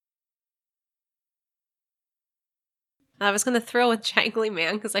I was going to throw with Jangly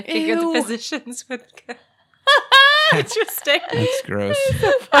Man because I figured the physicians would get interesting. That's gross.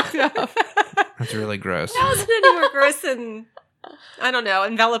 So fucked up. That's really gross. That wasn't any more gross than, I don't know,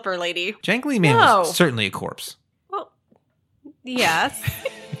 Enveloper Lady. Jangly Man was certainly a corpse. Well, yes.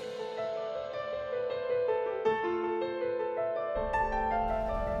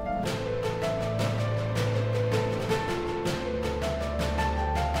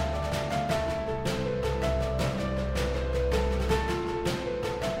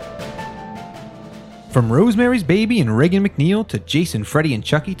 From Rosemary's Baby and Reagan McNeil to Jason, Freddy, and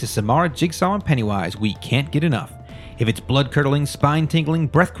Chucky to Samara, Jigsaw, and Pennywise, we can't get enough. If it's blood-curdling, spine-tingling,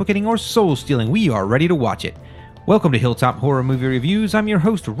 breath-quickening, or soul-stealing, we are ready to watch it. Welcome to Hilltop Horror Movie Reviews. I'm your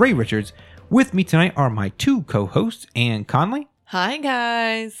host, Ray Richards. With me tonight are my two co-hosts, Anne Conley. Hi,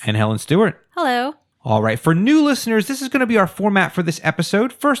 guys. And Helen Stewart. Hello. All right, for new listeners, this is going to be our format for this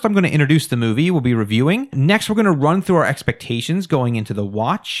episode. First, I'm going to introduce the movie we'll be reviewing. Next, we're going to run through our expectations going into the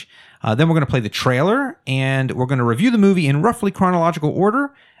watch. Then we're going to play the trailer, and we're going to review the movie in roughly chronological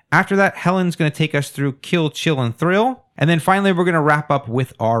order. After that, Helen's going to take us through Kill, Chill, and Thrill. And then finally, we're going to wrap up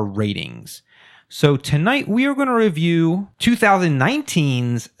with our ratings. So tonight, we are going to review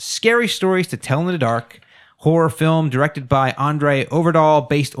 2019's Scary Stories to Tell in the Dark, horror film directed by Andre Overdahl,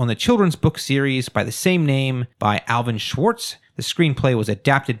 based on the children's book series by the same name by Alvin Schwartz. The screenplay was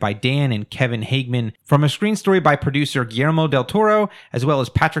adapted by Dan and Kevin Hageman from a screen story by producer Guillermo del Toro, as well as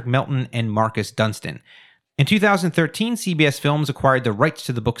Patrick Melton and Marcus Dunstan. In 2013, CBS Films acquired the rights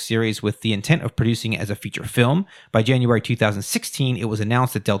to the book series with the intent of producing it as a feature film. By January 2016, it was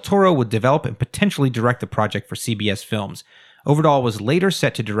announced that del Toro would develop and potentially direct the project for CBS Films. Overdahl was later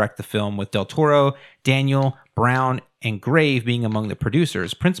set to direct the film, with del Toro, Daniel, Brown, and Grave being among the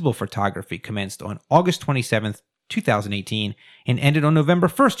producers. Principal photography commenced on August 27th, 2018, and ended on November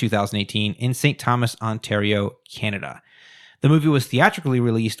 1st, 2018 in St. Thomas, Ontario, Canada. The movie was theatrically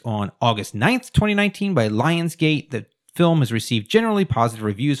released on August 9th, 2019 by Lionsgate. The film has received generally positive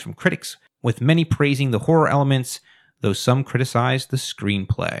reviews from critics, with many praising the horror elements, though some criticized the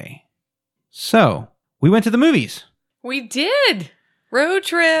screenplay. So, we went to the movies. We did. Road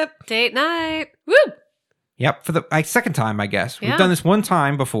trip. Date night. Woo! Yep, for the second time, I guess. Yeah. We've done this one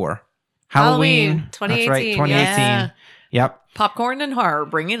time before. Halloween 2018. That's right, 2018. Yeah. Yep. Popcorn and horror.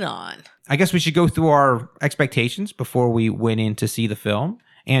 Bring it on. I guess we should go through our expectations before we went in to see the film.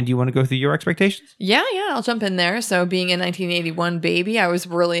 And do you want to go through your expectations? Yeah, I'll jump in there. So being a 1981 baby, I was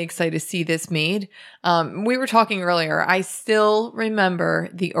really excited to see this made. We were talking earlier. I still remember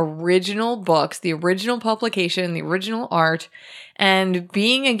the original books, the original publication, the original art, and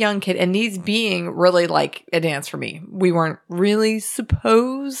being a young kid, and these being really like a dance for me. We weren't really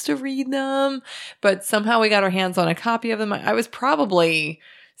supposed to read them, but somehow we got our hands on a copy of them. I was probably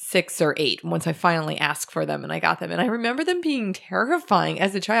 6 or 8 once I finally asked for them and I got them. And I remember them being terrifying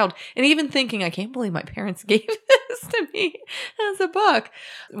as a child and even thinking, I can't believe my parents gave this to me as a book.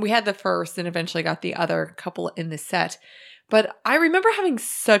 We had the first and eventually got the other couple in the set. But I remember having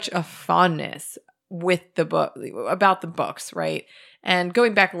such a fondness with the book, about the books, right? And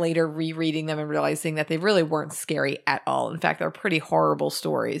going back later, rereading them and realizing that they really weren't scary at all. In fact, they're pretty horrible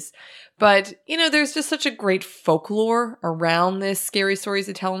stories. But, there's just such a great folklore around this Scary Stories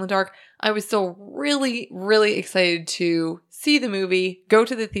to Tell in the Dark. I was still really, really excited to see the movie, go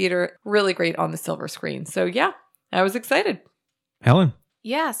to the theater, really great on the silver screen. So yeah, I was excited. Helen?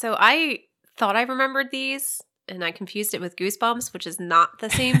 Yeah, so I thought I remembered these, and I confused it with Goosebumps, which is not the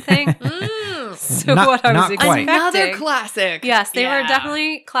same thing. So Not- what I was not quite. expecting. Another classic. Yes, they were Yeah.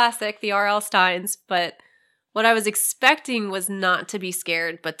 definitely classic, the R.L. Steins, but what I was expecting was not to be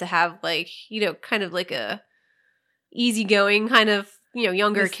scared, but to have kind of like a easygoing kind of,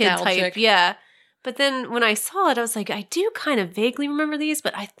 younger kid type. Nostalgic. Yeah. But then when I saw it, I was like, I do kind of vaguely remember these,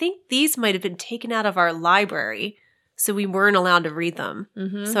 but I think these might have been taken out of our library, so we weren't allowed to read them.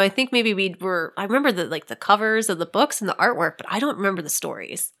 Mm-hmm. So I think maybe I remember the covers of the books and the artwork, but I don't remember the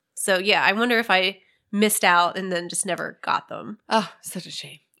stories. So yeah, I wonder if I missed out and then just never got them. Oh, such a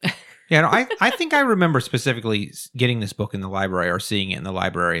shame. Yeah, no, I think I remember specifically getting this book in the library or seeing it in the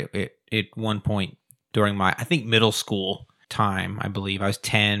library at one point during my, I think, middle school time, I believe. I was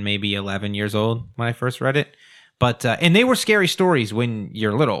 10, maybe 11 years old when I first read it. But, and they were scary stories when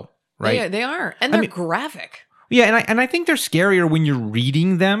you're little, right? Yeah, they are. And they're graphic. Yeah, and I think they're scarier when you're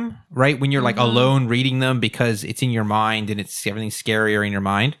reading them, right? When you're like alone reading them because it's in your mind and everything's scarier in your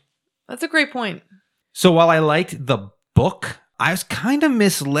mind. That's a great point. So while I liked the book, I was kind of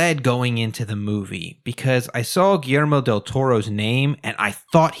misled going into the movie because I saw Guillermo del Toro's name and I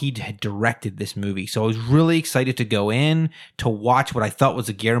thought he had directed this movie. So I was really excited to go in to watch what I thought was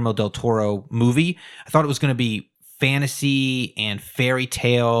a Guillermo del Toro movie. I thought it was going to be fantasy and fairy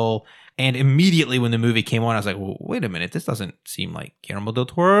tale. And immediately when the movie came on, I was like, well, wait a minute, this doesn't seem like Guillermo del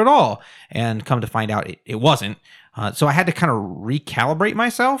Toro at all. And come to find out, it wasn't. So I had to kind of recalibrate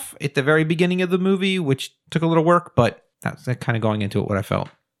myself at the very beginning of the movie, which took a little work, but that's kind of going into it what I felt.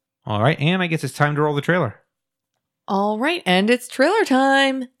 All right, and I guess it's time to roll the trailer. All right, and it's trailer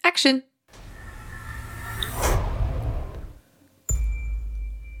time. Action.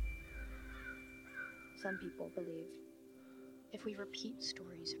 Some people believe if we repeat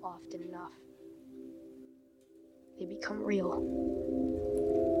stories often enough, they become real.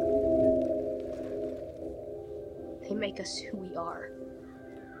 They make us who we are.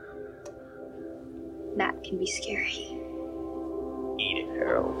 That can be scary. Eat it,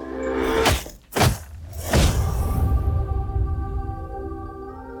 Harold.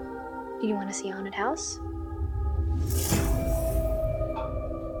 Do you want to see a haunted house?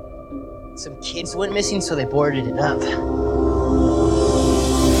 Some kids went missing, so they boarded it up.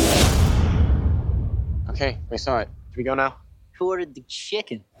 Okay, we saw it. Can we go now? Who ordered the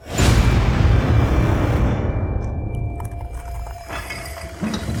chicken?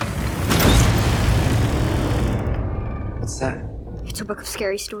 What's that? It's a book of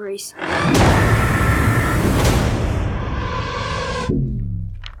scary stories.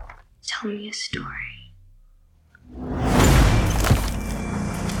 Tell me a story.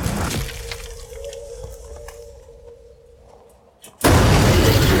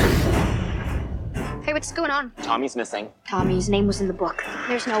 Hey, what's going on? Tommy's missing. Tommy's name was in the book.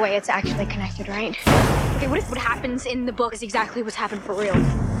 There's no way it's actually connected, right? Okay, what if what happens in the book is exactly what's happened for real?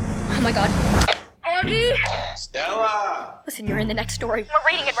 Oh my god. Andy! Stella! Listen, you're in the next story. We're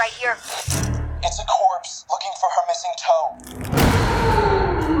reading it right here. It's a corpse looking for her missing toe.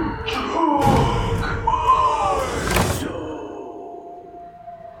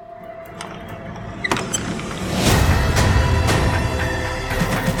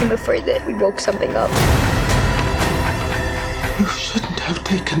 I'm afraid that we woke something up. You shouldn't have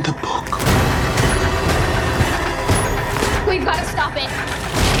taken the book. We've got to stop it.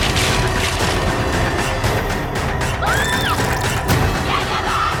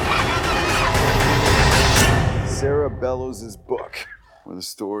 Sarah Bellows' book, where the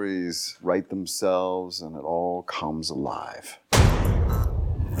stories write themselves and it all comes alive.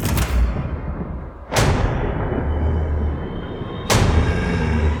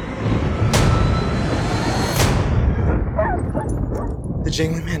 The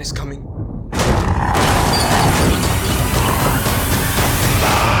jangling man is coming.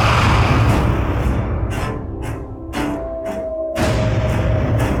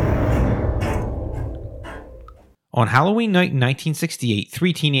 On Halloween night in 1968,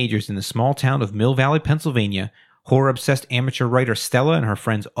 3 teenagers in the small town of Mill Valley, Pennsylvania, horror-obsessed amateur writer Stella and her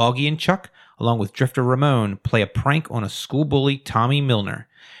friends Augie and Chuck, along with drifter Ramon, play a prank on a school bully, Tommy Milner.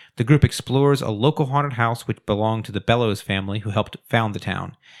 The group explores a local haunted house which belonged to the Bellows family who helped found the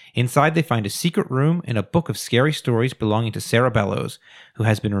town. Inside, they find a secret room and a book of scary stories belonging to Sarah Bellows, who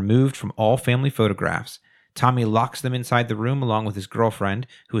has been removed from all family photographs. Tommy locks them inside the room along with his girlfriend,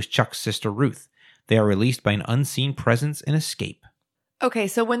 who is Chuck's sister Ruth. They are released by an unseen presence and escape. Okay,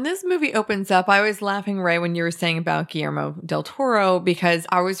 so when this movie opens up, I was laughing right when you were saying about Guillermo del Toro because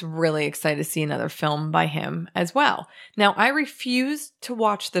I was really excited to see another film by him as well. Now, I refused to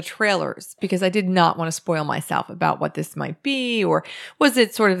watch the trailers because I did not want to spoil myself about what this might be, or was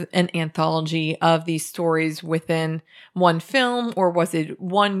it sort of an anthology of these stories within one film, or was it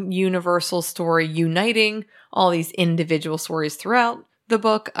one universal story uniting all these individual stories throughout the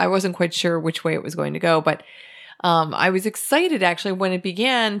book? I wasn't quite sure which way it was going to go, but I was excited actually when it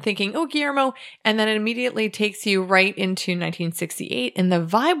began thinking, oh, Guillermo, and then it immediately takes you right into 1968. And the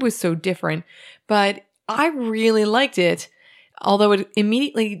vibe was so different, but I really liked it, although it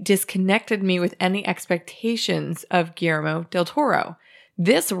immediately disconnected me with any expectations of Guillermo del Toro.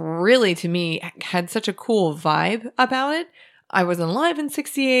 This really, to me, had such a cool vibe about it. I was alive in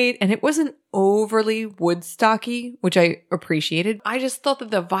 68 and it wasn't overly Woodstocky, which I appreciated. I just thought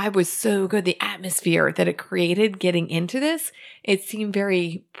that the vibe was so good. The atmosphere that it created getting into this, it seemed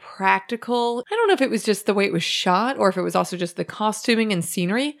very practical. I don't know if it was just the way it was shot or if it was also just the costuming and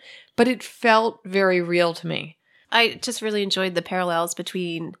scenery, but it felt very real to me. I just really enjoyed the parallels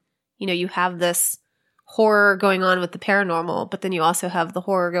between, you have this horror going on with the paranormal, but then you also have the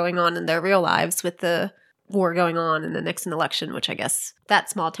horror going on in their real lives with the war going on in the Nixon election, which I guess that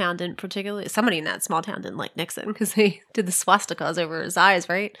small town didn't particularly, somebody in that small town didn't like Nixon because they did the swastikas over his eyes,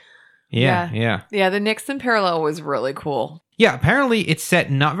 right? Yeah. Yeah, the Nixon parallel was really cool. Yeah, apparently it's set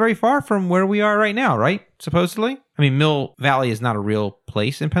not very far from where we are right now, right? Supposedly? I mean, Mill Valley is not a real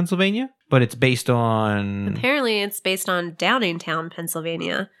place in Pennsylvania, but it's based on... Apparently, it's based on Downingtown,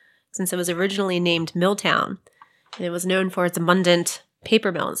 Pennsylvania, since it was originally named Milltown. And it was known for its abundant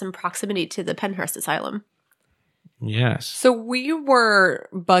paper mills in proximity to the Penhurst Asylum. Yes. So we were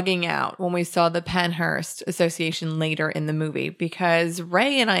bugging out when we saw the Penhurst Association later in the movie because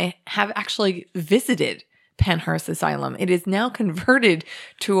Ray and I have actually visited Penhurst Asylum. It is now converted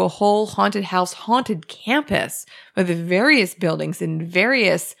to a whole haunted house, haunted campus with various buildings and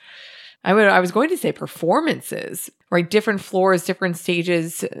various, I was going to say performances, right? Different floors, different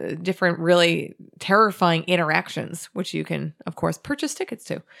stages, different really terrifying interactions, which you can, of course, purchase tickets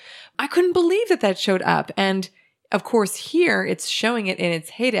to. I couldn't believe that showed up. And of course, here it's showing it in its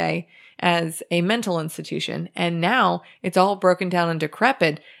heyday as a mental institution. And now it's all broken down and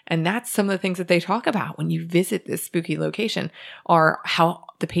decrepit. And that's some of the things that they talk about when you visit this spooky location are how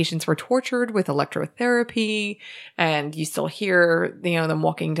the patients were tortured with electrotherapy. And you still hear, them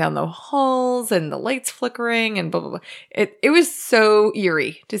walking down the halls and the lights flickering and blah, blah, blah. It was so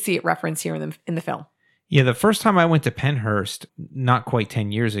eerie to see it referenced here in the film. Yeah, the first time I went to Penhurst, not quite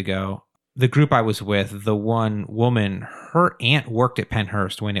 10 years ago, the group I was with, the one woman, her aunt worked at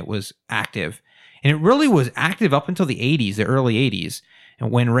Penhurst when it was active. And it really was active up until the 80s, the early 80s, and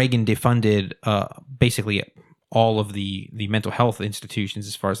when Reagan defunded basically all of the mental health institutions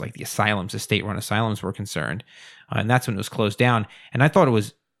as far as like the asylums, the state-run asylums were concerned. And that's when it was closed down. And I thought it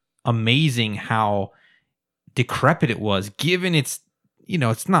was amazing how decrepit it was, given it's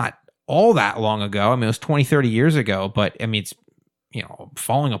not all that long ago. I mean, it was 20, 30 years ago, but I mean, it's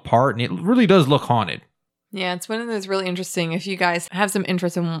falling apart, and it really does look haunted. Yeah, it's one of those really interesting. If you guys have some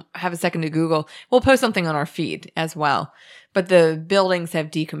interest and have a second to Google, we'll post something on our feed as well. But the buildings have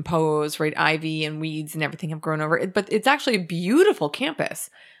decomposed, right? Ivy and weeds and everything have grown over it. But it's actually a beautiful campus.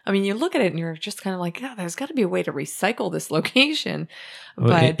 I mean, you look at it and you're just kind of like, oh, there's got to be a way to recycle this location.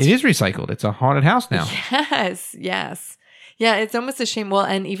 Well, it is recycled. It's a haunted house now. Yes. Yeah, it's almost a shame. Well,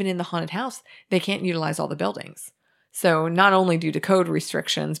 and even in the haunted house, they can't utilize all the buildings. So not only due to code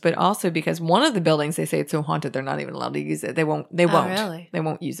restrictions, but also because one of the buildings, they say it's so haunted, they're not even allowed to use it. They won't. Really? They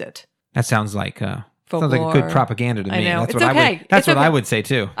won't use it. That sounds like a good propaganda to me. I know. That's what I would say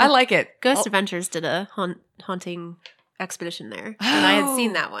too. I like it. Ghost Adventures did a haunting expedition there, and I had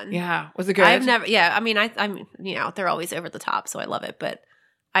seen that one. Yeah, was it good? I've never. Yeah, I mean, I'm they're always over the top, so I love it. But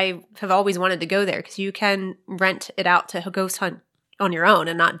I have always wanted to go there because you can rent it out to ghost hunt on your own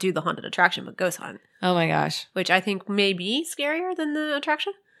and not do the haunted attraction, but ghost hunt. Oh my gosh. Which I think may be scarier than the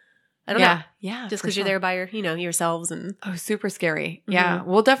attraction. I don't know. Yeah. Just because you're there by yourselves and... Oh, super scary. Mm-hmm. Yeah.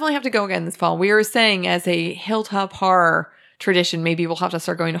 We'll definitely have to go again this fall. We were saying as a hilltop horror tradition, maybe we'll have to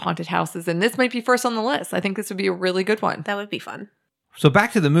start going to haunted houses. And this might be first on the list. I think this would be a really good one. That would be fun. So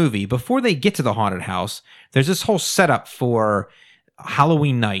back to the movie. Before they get to the haunted house, there's this whole setup for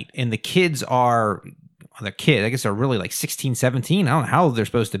Halloween night. And the kids are... I guess they're really like 16, 17. I don't know how old they're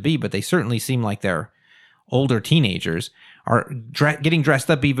supposed to be, but they certainly seem like they're older teenagers, are getting dressed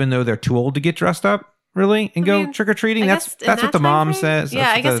up even though they're too old to get dressed up, really, and go trick-or-treating. That's what the mom says.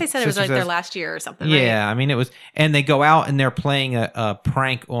 Yeah, I guess they said it was like their last year or something, right? Yeah, I mean, it was, and they go out and they're playing a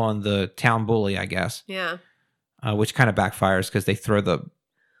prank on the town bully, I guess. Yeah. Which kind of backfires because they throw the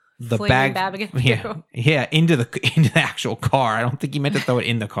bag into the actual car. I don't think he meant to throw it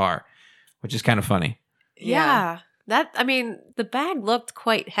in the car, which is kind of funny. Yeah. The bag looked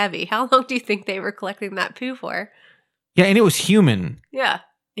quite heavy. How long do you think they were collecting that poo for? Yeah, and it was human. Yeah.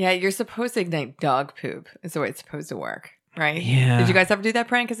 Yeah, you're supposed to ignite dog poop is the way it's supposed to work, right? Yeah. Did you guys ever do that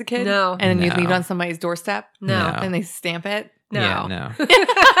prank as a kid? No. And then you leave it on somebody's doorstep? No. And they stamp it? No. Yeah,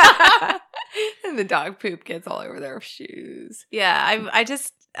 no. And the dog poop gets all over their shoes. Yeah,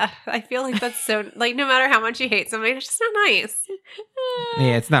 I feel like that's so, like, no matter how much you hate somebody, it's just not nice.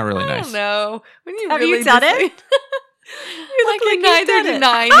 Yeah, it's not really I nice. don't know. When you Have really you done it? I can neither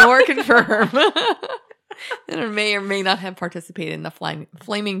deny nor confirm. And I may or may not have participated in the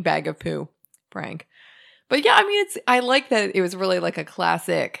flaming bag of poo prank. But yeah, I mean, I like that it was really like a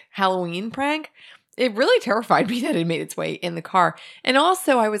classic Halloween prank. It really terrified me that it made its way in the car. And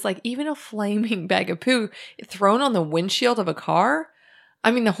also I was like, even a flaming bag of poo thrown on the windshield of a car? I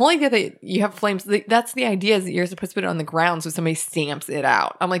mean, the whole idea that you have flames, that's the idea, is that you're supposed to put it on the ground so somebody stamps it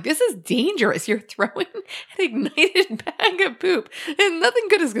out. I'm like, this is dangerous. You're throwing an ignited bag of poop and nothing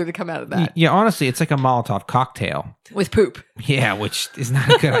good is going to come out of that. Yeah, honestly, it's like a Molotov cocktail. With poop. Yeah, which is not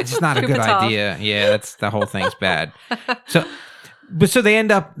a good, it's not a good idea. Yeah, the whole thing's bad. So they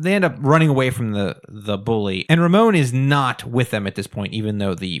end up running away from the bully, and Ramon is not with them at this point, even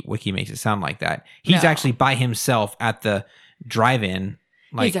though the wiki makes it sound like that. He's actually by himself at the drive-in.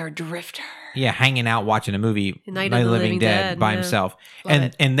 He's our drifter. Yeah, hanging out watching a movie, Night of the Living Dead, by yeah. himself.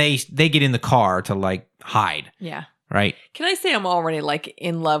 Love And they get in the car to like hide, Yeah. right? Can I say I'm already like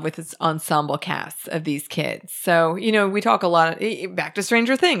in love with this ensemble cast of these kids? So, we talk a lot, back to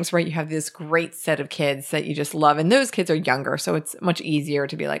Stranger Things, right? You have this great set of kids that you just love. And those kids are younger, so it's much easier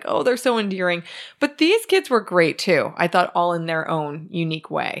to be like, oh, they're so endearing. But these kids were great too. I thought all in their own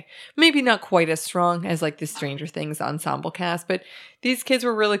unique way. Maybe not quite as strong as like the Stranger Things ensemble cast, but these kids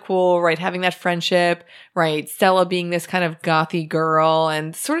were really cool, right? Having that friendship, right? Stella being this kind of gothy girl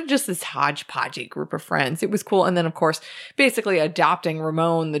and sort of just this hodgepodgey group of friends. It was cool. And then, of course, basically adopting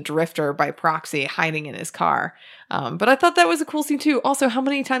Ramon the drifter by proxy, hiding in his car. But I thought that was a cool scene too. Also, how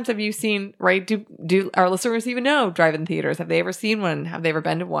many times have you seen, right? Do our listeners even know drive-in theaters? Have they ever seen one? Have they ever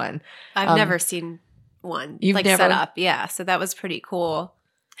been to one? I've never seen one. You've like never? set up. Yeah. So that was pretty cool.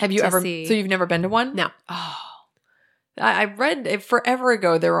 Have you to ever? see. So you've never been to one? No. Oh, I read it forever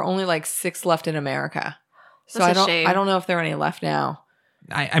ago. There were only like 6 left in America. So That's a shame. I don't know if there are any left now.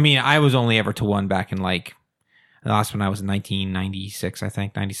 I mean, I was only ever to one back in like the last one I was in 1996, I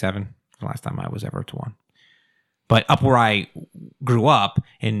think 97. The last time I was ever to one. But up where I grew up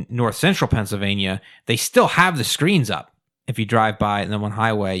in north central Pennsylvania, they still have the screens up. If you drive by the one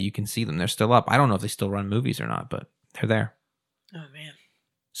highway, you can see them. They're still up. I don't know if they still run movies or not, but they're there. Oh man.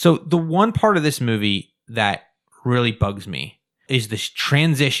 So the one part of this movie that really bugs me is this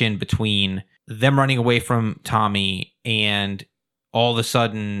transition between them running away from Tommy and all of a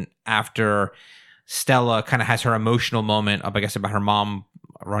sudden after Stella kind of has her emotional moment I guess about her mom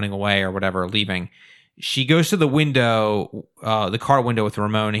running away or whatever, leaving. She goes to the window, the car window with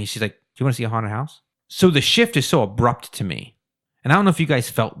Ramon, and she's like, do you want to see a haunted house? So the shift is so abrupt to me. And I don't know if you guys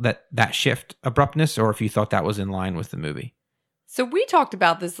felt that shift abruptness or if you thought that was in line with the movie. So we talked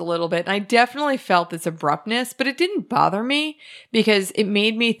about this a little bit, and I definitely felt this abruptness, but it didn't bother me because it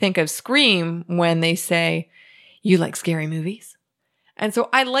made me think of Scream when they say, you like scary movies? And so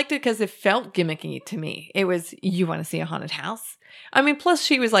I liked it because it felt gimmicky to me. It was, you want to see a haunted house? I mean, plus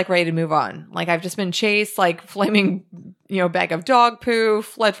she was like ready to move on. Like I've just been chased, like flaming, bag of dog poo,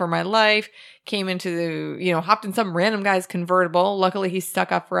 fled for my life, came into hopped in some random guy's convertible. Luckily he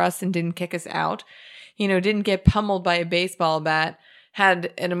stuck up for us and didn't kick us out. Didn't get pummeled by a baseball bat,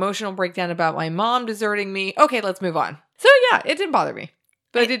 had an emotional breakdown about my mom deserting me. Okay, let's move on. So yeah, it didn't bother me,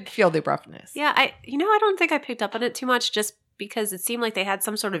 but I did feel the abruptness. Yeah, I don't think I picked up on it too much just because it seemed like they had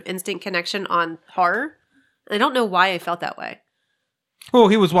some sort of instant connection on horror. I don't know why I felt that way. Well,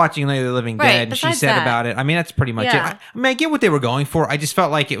 he was watching Night of the Living Dead, and she besides said that. about it. I mean, that's pretty much it. Yeah. I mean, I get what they were going for. I just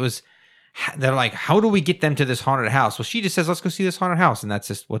felt like it was, they're like, how do we get them to this haunted house? Well, she just says, let's go see this haunted house. And that's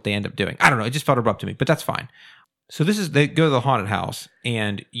just what they end up doing. I don't know. It just felt abrupt to me, but that's fine. So they go to the haunted house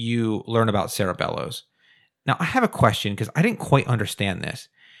and you learn about Sarah Bellows. Now, I have a question because I didn't quite understand this.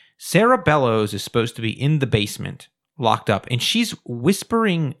 Sarah Bellows is supposed to be in the basement, locked up, and she's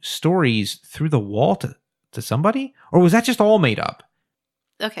whispering stories through the wall to somebody? Or was that just all made up?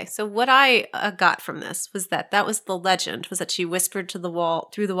 Okay, so what I got from this was that was the legend, was that she whispered through the wall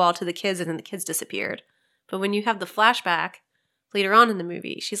to the kids and then the kids disappeared. But when you have the flashback later on in the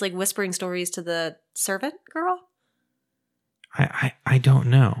movie, she's like whispering stories to the servant girl. I don't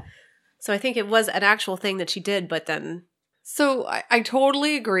know. So I think it was an actual thing that she did, but then... So I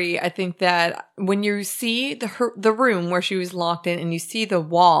totally agree. I think that when you see the room where she was locked in and you see the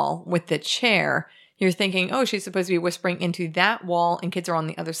wall with the chair, you're thinking, oh, she's supposed to be whispering into that wall and kids are on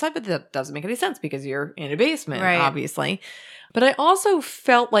the other side, but that doesn't make any sense because you're in a basement, Right. obviously. But I also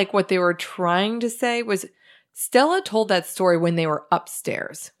felt like what they were trying to say was Stella told that story when they were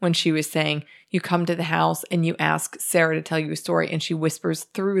upstairs, when she was saying, you come to the house and you ask Sarah to tell you a story and she whispers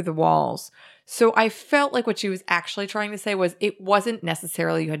through the walls. So I felt like what she was actually trying to say was it wasn't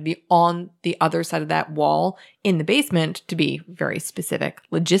necessarily you had to be on the other side of that wall in the basement, to be very specific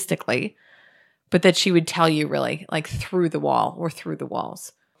logistically, but that she would tell you really like through the wall or through the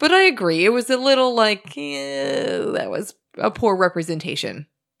walls. But I agree. It was a little like, that was a poor representation.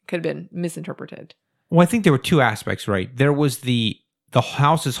 Could have been misinterpreted. Well, I think there were two aspects, right? There was the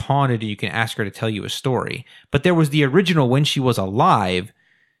house is haunted and you can ask her to tell you a story. But there was the original when she was alive,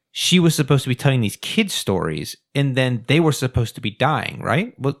 she was supposed to be telling these kids stories and then they were supposed to be dying,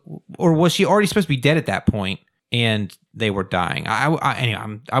 right? Or was she already supposed to be dead at that point and they were dying?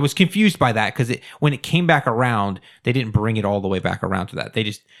 Anyway, I was confused by that because when it came back around, they didn't bring it all the way back around to that.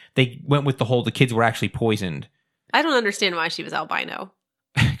 They went with the kids were actually poisoned. I don't understand why she was albino.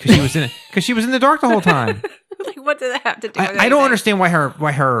 Because she was in the dark the whole time. Like, what did that have to do with I don't understand why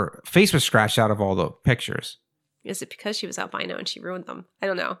her face was scratched out of all the pictures. Is it because she was albino and she ruined them? I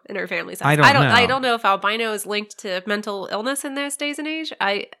don't know. In her family's I eyes. don't know. I don't know if albino is linked to mental illness in this days and age.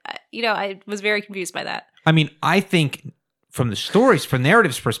 I was very confused by that. I mean, I think from the stories, from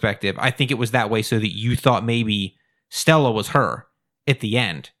narrative's perspective, I think it was that way so that you thought maybe Stella was her at the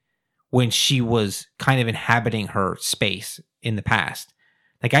end when she was kind of inhabiting her space in the past.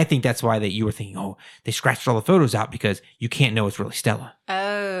 Like, I think that's why that you were thinking, oh, they scratched all the photos out because you can't know it's really Stella.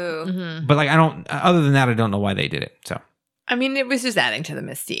 Oh. Mm-hmm. But like, other than that, I don't know why they did it. So, I mean, it was just adding to the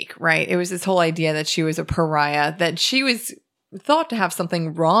mystique, right? It was this whole idea that she was a pariah, that she was thought to have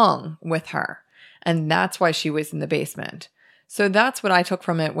something wrong with her. And that's why she was in the basement. So that's what I took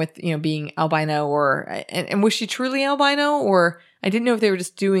from it with, being albino and was she truly albino? Or I didn't know if they were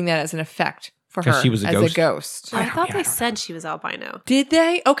just doing that as an effect for her she was a ghost. I thought they said she was albino. Did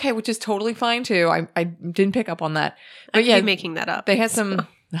they? Okay, which is totally fine too. I didn't pick up on that. But I could be making that up. They had some,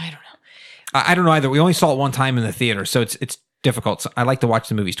 I don't know. I don't know either. We only saw it one time in the theater, so it's difficult. So I like to watch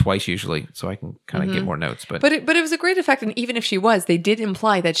the movies twice usually, so I can kind of get more notes. But it was a great effect, and even if she was, they did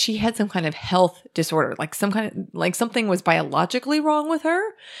imply that she had some kind of health disorder, like something was biologically wrong with her.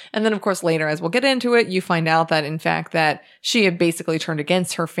 And then, of course, later, as we'll get into it, you find out that in fact that she had basically turned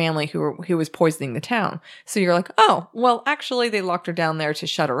against her family, who was poisoning the town. So you're like, oh, well, actually, they locked her down there to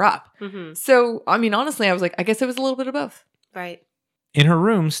shut her up. Mm-hmm. So I mean, honestly, I was like, I guess it was a little bit of both. Right. In her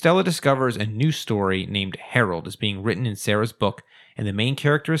room, Stella discovers a new story named Harold is being written in Sarah's book, and the main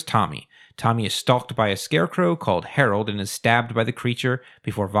character is Tommy. Tommy is stalked by a scarecrow called Harold and is stabbed by the creature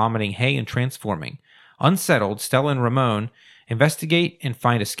before vomiting hay and transforming. Unsettled, Stella and Ramon investigate and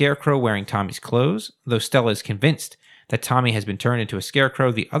find a scarecrow wearing Tommy's clothes. Though Stella is convinced that Tommy has been turned into a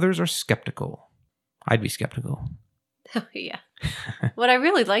scarecrow, the others are skeptical. I'd be skeptical. Oh, yeah. What I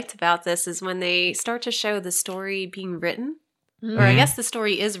really liked about this is when they start to show the story being written. Mm-hmm. Or I guess the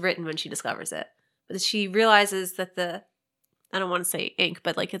story is written when she discovers it. But she realizes that I don't want to say ink,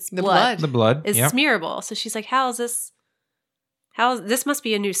 but like it's blood. The blood is smearable. So she's like, this must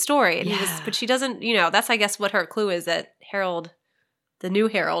be a new story. And but she doesn't, that's I guess what her clue is, that Harold, the new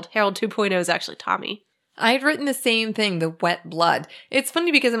Harold 2.0 is actually Tommy. I had written the same thing, the wet blood. It's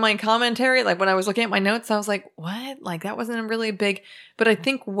funny because in my commentary, like when I was looking at my notes, I was like, what? Like that wasn't really big. But I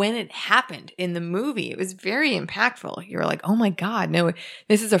think when it happened in the movie, it was very impactful. You were like, oh my God, no,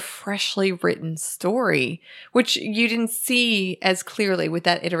 this is a freshly written story, which you didn't see as clearly with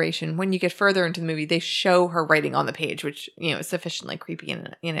that iteration. When you get further into the movie, they show her writing on the page, which, is sufficiently creepy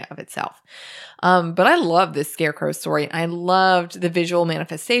in and of itself. But I love this scarecrow story. I loved the visual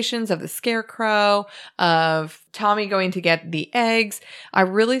manifestations of the scarecrow, of Tommy going to get the eggs. I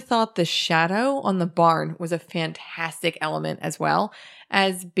really thought the shadow on the barn was a fantastic element as well.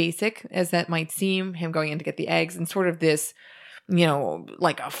 As basic as that might seem, him going in to get the eggs and sort of this,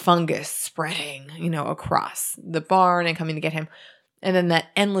 like a fungus spreading, across the barn and coming to get him. And then that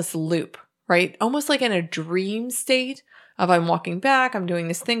endless loop, right? Almost like in a dream state of I'm walking back, I'm doing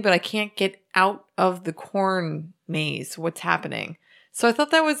this thing, but I can't get out of the corn maze. What's happening? So I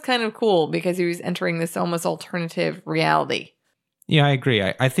thought that was kind of cool because he was entering this almost alternative reality. Yeah, I agree.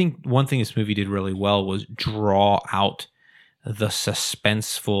 I think one thing this movie did really well was draw out the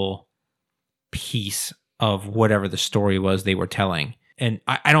suspenseful piece of whatever the story was they were telling. And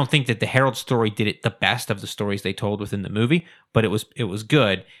I don't think that the Harold story did it the best of the stories they told within the movie, but it was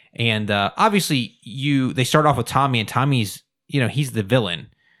good. And obviously, they start off with Tommy, and Tommy's, he's the villain,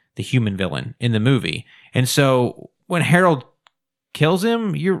 the human villain in the movie. And so when Harold kills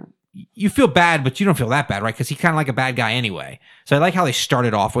him, you feel bad, but you don't feel that bad, right? Because he's kind of like a bad guy anyway. So I like how they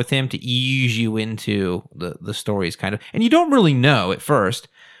started off with him to ease you into the stories, kind of. And you don't really know at first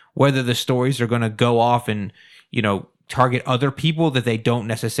whether the stories are going to go off and, target other people that they don't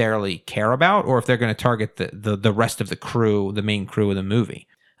necessarily care about, or if they're going to target the rest of the crew, the main crew of the movie.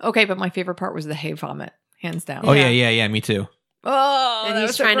 Okay, but my favorite part was the hay vomit, hands down. Oh, yeah, me too. Oh, and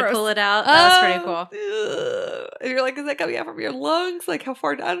he's trying to pull it out. That was pretty cool. And you're like, is that coming out from your lungs? Like, how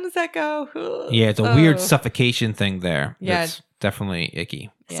far down does that go? Yeah, it's a weird suffocation thing there. Yeah. It's definitely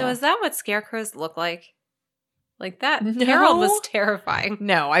icky. So is that what scarecrows look like? Like that? No. Harold was terrifying.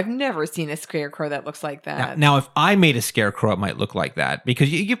 No, I've never seen a scarecrow that looks like that. Now if I made a scarecrow, it might look like that.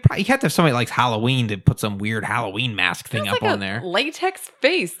 Because you have to have somebody like Halloween to put some weird Halloween mask thing up on there. Latex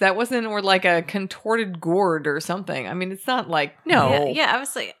face. That wasn't, or like a contorted gourd or something. I mean, it's not like, no. Yeah, I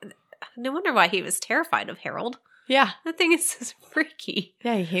was like, no wonder why he was terrified of Harold. Yeah. That thing is just freaky.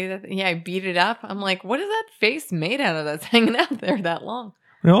 Yeah, he hated it. Yeah, I beat it up. I'm like, what is that face made out of that's hanging out there that long?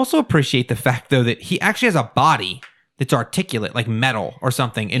 I also appreciate the fact, though, that he actually has a body that's articulate, like metal or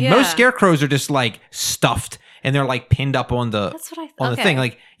something. And most scarecrows are just like stuffed and they're like pinned up on the That's what I on the thing.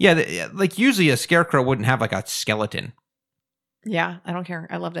 Like, like usually a scarecrow wouldn't have like a skeleton. Yeah, I don't care.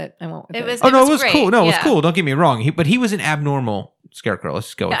 I loved it. I won't. It was. Oh, no, it was great. cool. No, it was Yeah. cool. Don't get me wrong. But he was an abnormal scarecrow. Let's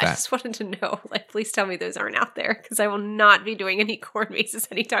just go with I that. just wanted to know. Like, please tell me those aren't out there because I will not be doing any corn mazes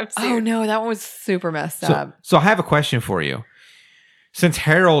anytime soon. Oh no, that one was super messed up. So I have a question for you. Since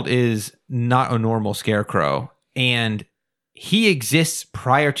Harold is not a normal scarecrow and he exists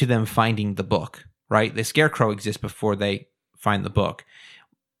prior to them finding the book, right? The scarecrow exists before they find the book.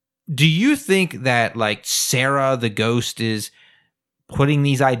 Do you think that like Sarah the ghost is putting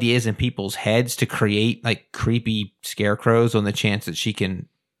these ideas in people's heads to create like creepy scarecrows on the chance that she can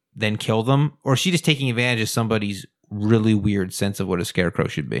then kill them? Or is she just taking advantage of somebody's really weird sense of what a scarecrow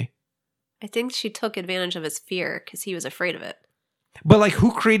should be? I think she took advantage of his fear because he was afraid of it. But like,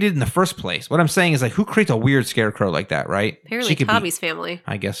 who created it in the first place? What I'm saying is like, who creates a weird scarecrow like that, right? Apparently Tommy's family.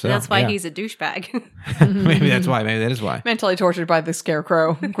 I guess so. And that's why yeah. he's a douchebag. Maybe that's why. Maybe that is why. Mentally tortured by the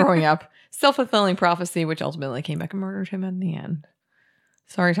scarecrow growing up. Self-fulfilling prophecy, which ultimately came back and murdered him in the end.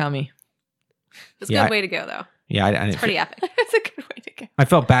 Sorry, Tommy. It's a good way to go, though. Yeah, it's pretty epic. It's a good way to go. I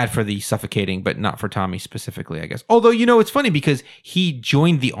felt bad for the suffocating, but not for Tommy specifically, I guess. Although, it's funny because he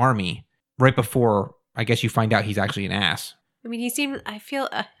joined the army right before, I guess you find out he's actually an ass. I mean, he seemed, I feel,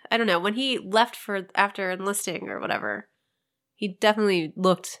 I don't know, when he left after enlisting or whatever, he definitely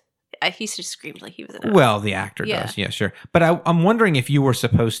looked, he just screamed like he was an ass. Well, the actor does. Yeah, sure. But I'm wondering if you were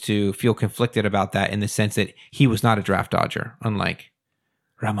supposed to feel conflicted about that in the sense that he was not a draft dodger, unlike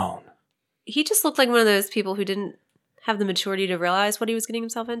Ramon. He just looked like one of those people who didn't have the maturity to realize what he was getting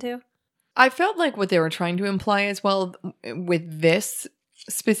himself into. I felt like what they were trying to imply as well with this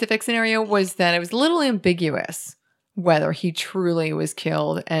specific scenario was that it was a little ambiguous whether he truly was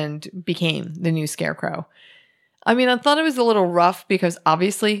killed and became the new scarecrow. I mean, I thought it was a little rough because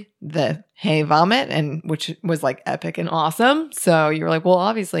obviously the hay vomit, and which was like epic and awesome. So you were like, well,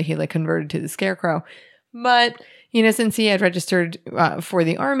 obviously he like converted to the scarecrow. But, since he had registered for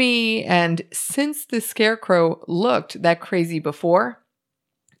the army and since the scarecrow looked that crazy before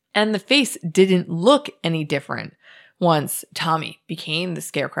and the face didn't look any different once Tommy became the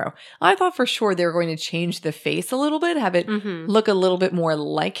scarecrow, I thought for sure they were going to change the face a little bit, have it look a little bit more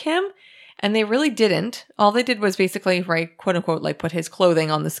like him. And they really didn't. All they did was basically, right, quote unquote, like put his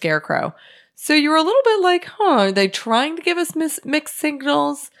clothing on the scarecrow. So you were a little bit like, are they trying to give us mixed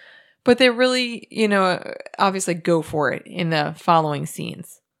signals? But they really, obviously go for it in the following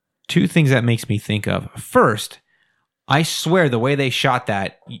scenes. Two things that makes me think of. First, I swear the way they shot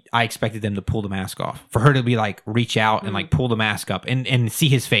that, I expected them to pull the mask off. For her to be like, reach out and like pull the mask up and see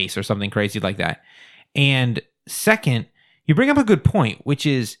his face or something crazy like that. And second, you bring up a good point, which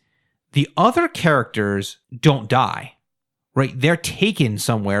is the other characters don't die, right? They're taken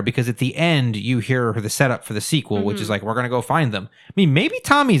somewhere because at the end you hear the setup for the sequel, which is like, we're going to go find them. I mean, maybe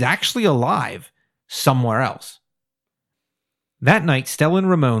Tommy's actually alive somewhere else. That night, Stella and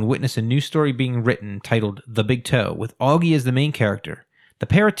Ramon witness a new story being written titled The Big Toe, with Augie as the main character. The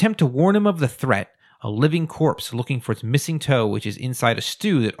pair attempt to warn him of the threat, a living corpse looking for its missing toe, which is inside a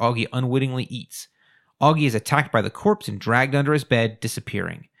stew that Augie unwittingly eats. Augie is attacked by the corpse and dragged under his bed,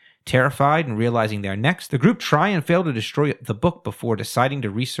 disappearing. Terrified and realizing they're next, the group try and fail to destroy the book before deciding to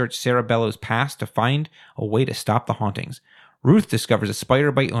research Sarah Bellows' past to find a way to stop the hauntings. Ruth discovers a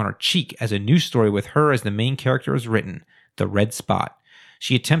spider bite on her cheek as a new story with her as the main character is written, The Red Spot.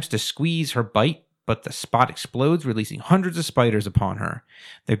 She attempts to squeeze her bite, but the spot explodes, releasing hundreds of spiders upon her.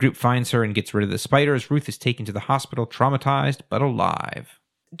 The group finds her and gets rid of the spiders. Ruth is taken to the hospital, traumatized but alive.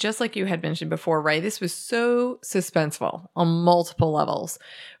 Just like you had mentioned before, right? This was so suspenseful on multiple levels,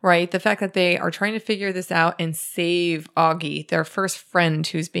 right? The fact that they are trying to figure this out and save Augie, their first friend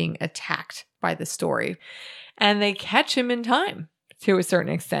who's being attacked by the story. And they catch him in time to a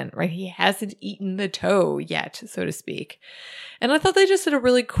certain extent, right? He hasn't eaten the toe yet, so to speak. And I thought they just did a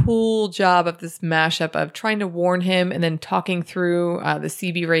really cool job of this mashup of trying to warn him and then talking through the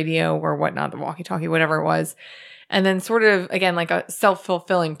CB radio or whatnot, the walkie-talkie, whatever it was. And then sort of, again, like a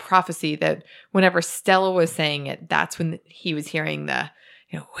self-fulfilling prophecy that whenever Stella was saying it, that's when he was hearing the,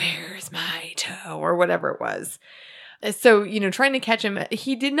 where's my toe or whatever it was. So, trying to catch him,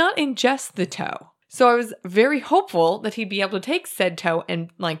 he did not ingest the toe. So I was very hopeful that he'd be able to take said toe and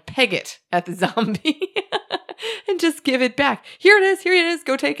like peg it at the zombie and just give it back. Here it is,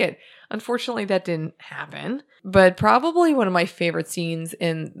 go take it. Unfortunately, that didn't happen. But probably one of my favorite scenes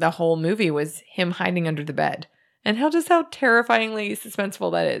in the whole movie was him hiding under the bed And how terrifyingly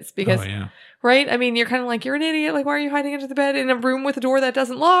suspenseful that is. Because, right? I mean, you're kind of like, you're an idiot. Like, why are you hiding under the bed in a room with a door that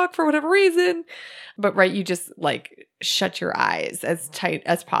doesn't lock for whatever reason? But, right, you just, like, shut your eyes as tight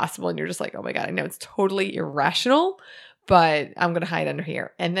as possible. And you're just like, oh, my God, I know it's totally irrational, but I'm going to hide under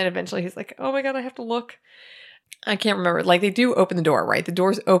here. And then eventually he's like, oh, my God, I have to look. I can't remember. Like, they do open the door, right? The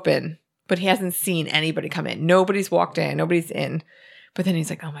door's open, but he hasn't seen anybody come in. Nobody's walked in. Nobody's in. But then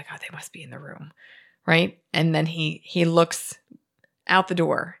he's like, oh, my God, they must be in the room. Right? And then he looks out the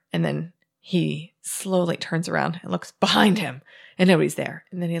door, and then he slowly turns around and looks behind him, and nobody's there.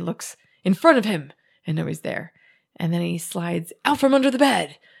 And then he looks in front of him, and nobody's there. And then he slides out from under the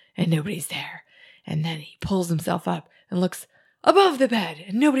bed, and nobody's there. And then he pulls himself up and looks above the bed,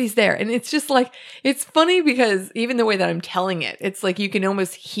 and nobody's there. And it's just like, it's funny because even the way that I'm telling it, it's like you can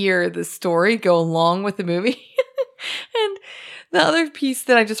almost hear the story go along with the movie. And the other piece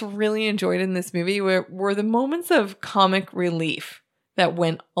that I just really enjoyed in this movie were the moments of comic relief that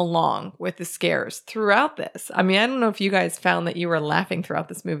went along with the scares throughout this. I mean, I don't know if you guys found that you were laughing throughout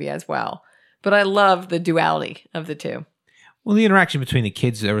this movie as well, but I love the duality of the two. Well, the interaction between the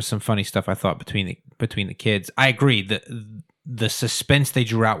kids, there was some funny stuff I thought between the kids. I agree. The suspense they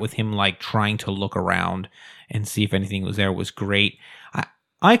drew out with him, like trying to look around and see if anything was there, was great.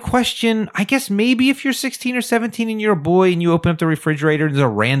 I question, I guess maybe if you're 16 or 17 and you're a boy and you open up the refrigerator and there's a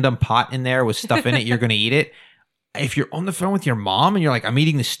random pot in there with stuff in it, you're going to eat it. If you're on the phone with your mom and you're like, I'm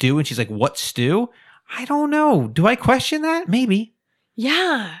eating the stew, and she's like, what stew? I don't know. Do I question that? Maybe.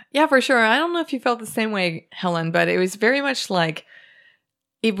 Yeah, for sure. I don't know if you felt the same way, Helen, but it was very much like,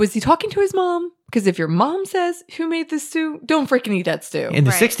 was he talking to his mom? Because if your mom says, who made this stew? Don't freaking eat that stew. In the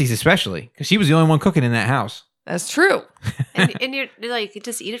 60s especially, because she was the only one cooking in that house. That's true. and you're like,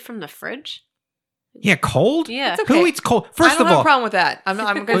 just eat it from the fridge? Yeah, cold? Yeah. It's okay. Who eats cold? I First don't of have all, a problem with that. I'm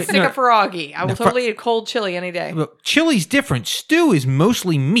going to stick up for Augie. I will totally eat cold chili any day. Look, chili's different. Stew is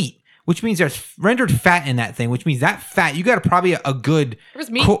mostly meat, which means there's rendered fat in that thing, which means that fat, you got probably a good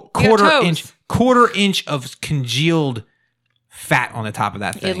quarter inch of congealed fat on the top of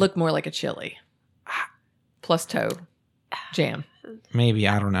that thing. It looked more like a chili. Plus toe jam. Maybe,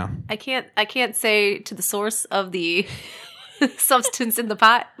 I don't know. I can't say to the source of the substance in the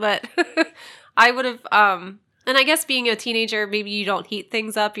pot, but I would have and I guess being a teenager, maybe you don't heat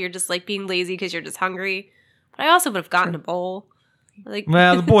things up, you're just like being lazy because you're just hungry. But I also would have gotten a bowl. Like,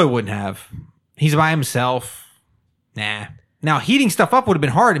 well, the boy wouldn't have. He's by himself. Nah. Now, heating stuff up would have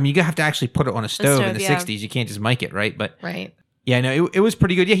been hard. I mean, you have to actually put it on a stove in the 60s. You can't just make it, right? But right. Yeah, no, it was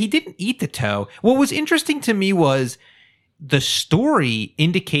pretty good. Yeah, he didn't eat the toe. What was interesting to me was the story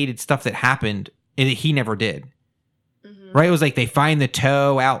indicated stuff that happened that he never did. Mm-hmm. Right? It was like they find the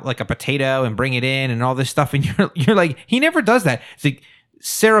toe out like a potato and bring it in and all this stuff. And you're like, he never does that. It's like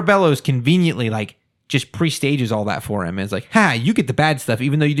Sarah Bellows conveniently like just pre-stages all that for him. And it's like, you get the bad stuff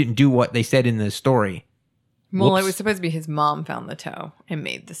even though you didn't do what they said in the story. Well, It was supposed to be his mom found the toe and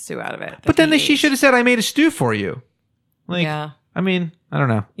made the stew out of it. But then she should have said, I made a stew for you. Like, yeah. I mean, I don't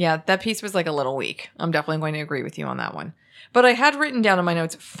know. Yeah, that piece was like a little weak. I'm definitely going to agree with you on that one. But I had written down in my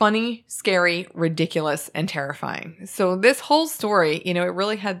notes, funny, scary, ridiculous, and terrifying. So this whole story, it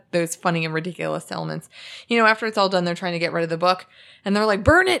really had those funny and ridiculous elements. After it's all done, they're trying to get rid of the book. And they're like,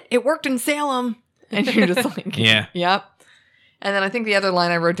 burn it. It worked in Salem. And you're just like, yeah. Yep. And then I think the other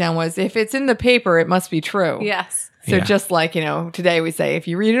line I wrote down was, if it's in the paper, it must be true. Yes. So just like, today we say, if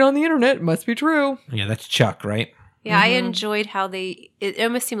you read it on the internet, it must be true. Yeah, that's Chuck, right? Yeah, I enjoyed how it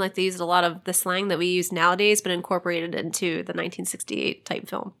almost seemed like they used a lot of the slang that we use nowadays, but incorporated into the 1968 type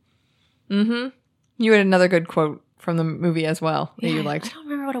film. Mm-hmm. You had another good quote from the movie as well that you liked. I don't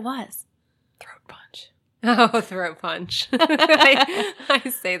remember what it was. Throat punch. Oh, throat punch. I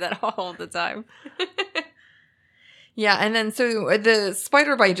say that all the time. Yeah, and then so the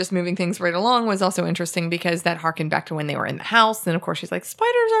spider bite just moving things right along was also interesting because that harkened back to when they were in the house. And of course she's like,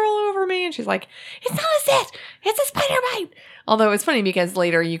 spiders are all over me. And she's like, it's not a cyst, it's a spider bite. Although it's funny because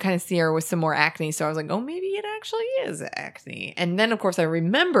later you kind of see her with some more acne. So I was like, oh, maybe it actually is acne. And then of course I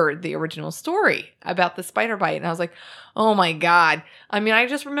remembered the original story about the spider bite. And I was like, oh my God. I mean, I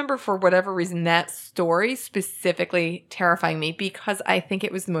just remember for whatever reason that story specifically terrifying me because I think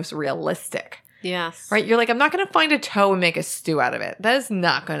it was the most realistic. Yes. Right? You're like, I'm not going to find a toe and make a stew out of it. That is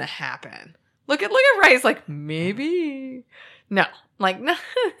not going to happen. Look at Ray's like, maybe. No. Like, no,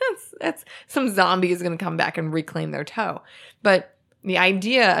 that's some zombie is going to come back and reclaim their toe. But the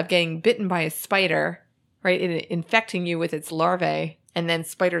idea of getting bitten by a spider, right, infecting you with its larvae, and then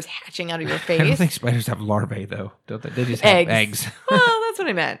spiders hatching out of your face. I don't think spiders have larvae, though. Don't they? They just have eggs. Well, that's what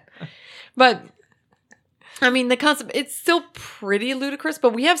I meant. But, I mean, the concept, it's still pretty ludicrous,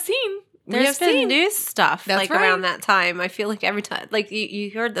 but we have seen There's been news stuff That's like right. around that time. I feel like every time, like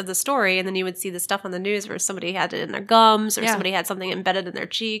you heard of the story, and then you would see the stuff on the news where somebody had it in their gums or somebody had something embedded in their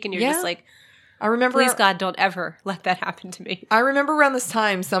cheek, and you're just like, I remember. please God, don't ever let that happen to me. I remember around this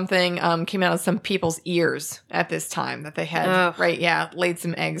time something came out of some people's ears at this time that they had laid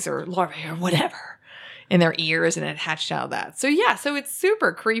some eggs or larvae or whatever in their ears, and it hatched out of that. So so it's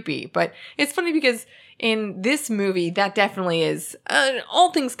super creepy, but it's funny because in this movie, that definitely is,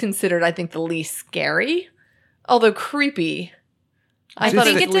 all things considered, I think the least scary, although creepy. I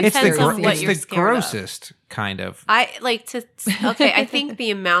think it depends on what you're It's the grossest, kind of. I think the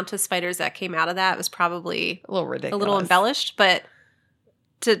amount of spiders that came out of that was probably a little ridiculous, a little embellished, but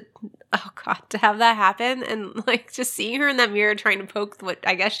to have that happen and like just seeing her in that mirror trying to poke what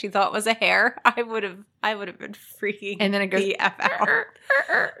I guess she thought was a hair, I would have been freaking and then it goes the F out.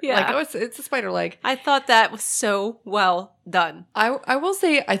 Like, oh, it's a spider leg. I thought that was so well done. I will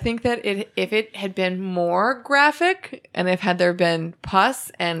say, I think that if it had been more graphic and if had there been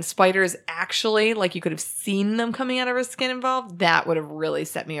pus and spiders actually, like you could have seen them coming out of her skin involved, that would have really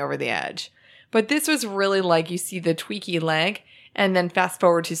set me over the edge. But this was really like you see the tweaky leg and then fast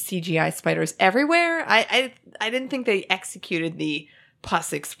forward to CGI spiders everywhere. I didn't think they executed the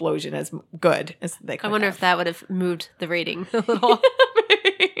pus explosion as good as they could. I wonder if that would have moved the rating a little.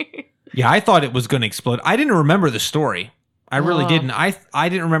 Yeah, I thought it was going to explode. I didn't remember the story. I really didn't. I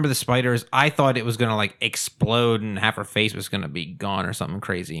didn't remember the spiders. I thought it was going to like explode and half her face was going to be gone or something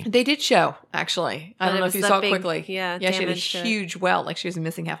crazy. They did show, actually. I don't know if you saw it quickly. Yeah, she had a huge welt, like she was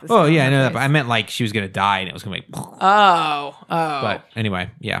missing half the skin. Oh, yeah, I know that. But I meant like she was going to die and it was going to be... Oh. But anyway,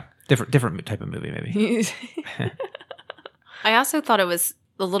 yeah. Different type of movie, maybe. I also thought it was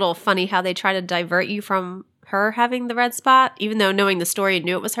a little funny how they try to divert you from her having the red spot, even though knowing the story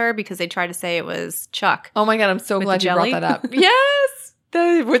knew it was her because they tried to say it was Chuck. Oh my God, I'm so glad you brought that up. Yes!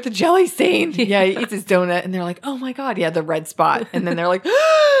 With the jelly scene. Yeah, he eats his donut and they're like, oh my God, the red spot. And then they're like,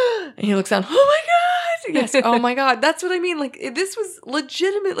 and he looks down, oh my God! Yes, oh my God. That's what I mean. Like, this was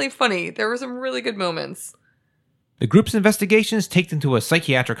legitimately funny. There were some really good moments. The group's investigations take them to a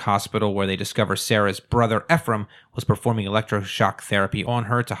psychiatric hospital where they discover Sarah's brother Ephraim was performing electroshock therapy on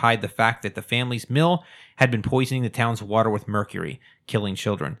her to hide the fact that the family's mill had been poisoning the town's water with mercury, killing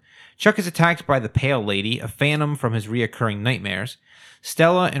children. Chuck is attacked by the Pale Lady, a phantom from his reoccurring nightmares.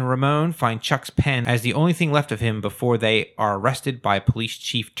 Stella and Ramon find Chuck's pen as the only thing left of him before they are arrested by Police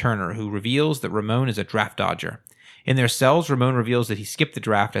Chief Turner, who reveals that Ramon is a draft dodger. In their cells, Ramon reveals that he skipped the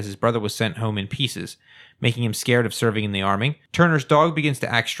draft as his brother was sent home in pieces, making him scared of serving in the army. Turner's dog begins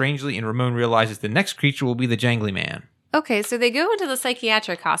to act strangely, and Ramon realizes the next creature will be the Jangly Man. Okay, so they go into the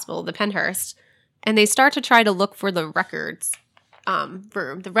psychiatric hospital, the Penhurst, and they start to try to look for the records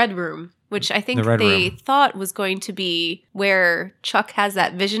room, the red room, which I think they thought was going to be where Chuck has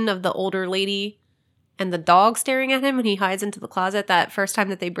that vision of the older lady and the dog staring at him when he hides into the closet that first time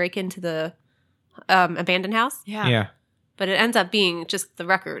that they break into the abandoned house. Yeah. But it ends up being just the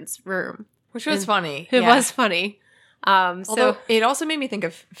records room. Which was funny. It was funny. Although it also made me think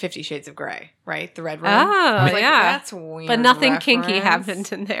of 50 Shades of Grey, right? The red room. Oh, like, that's weird. But nothing kinky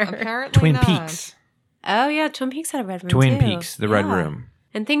happened in there. Apparently Twin not. Peaks. Oh, yeah. Twin Peaks had a red room, Twin too. Peaks, the red room.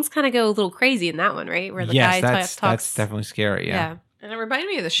 And things kind of go a little crazy in that one, right? Where the yes, guy that's talks. definitely scary, yeah. And it reminded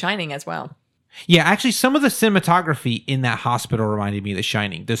me of The Shining as well. Yeah, actually, some of the cinematography in that hospital reminded me of The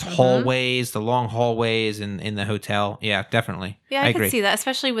Shining. There's hallways, the long hallways in the hotel. Yeah, definitely. Yeah, I agree. could see that,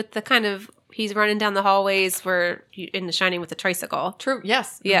 especially with the kind of... He's running down the hallways where in The Shining with the tricycle. True,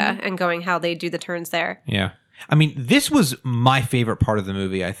 yes. Yeah, and going how they do the turns there. Yeah. I mean, this was my favorite part of the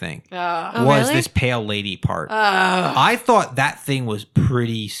movie, I think. Was really? this Pale Lady part. I thought that thing was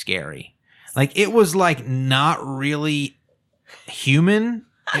pretty scary. Like, it was like not really human.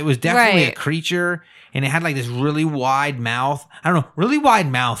 It was definitely a creature. And it had like this really wide mouth. I don't know. Really wide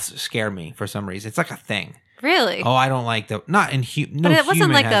mouths scare me for some reason. It's like a thing. Really? Oh, I don't like the... Not in... No, but it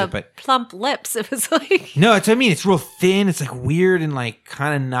wasn't like but plump lips. It was like... No, it's... I mean, it's real thin. It's like weird and like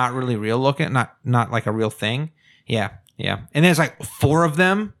kind of not really real looking. Not like a real thing. Yeah. And there's like 4 of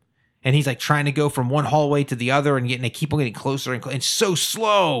them. And he's like trying to go from one hallway to the other and they keep on getting closer and it's so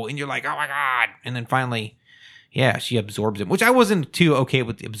slow. And you're like, oh my God. And then finally, she absorbs him. Which I wasn't too okay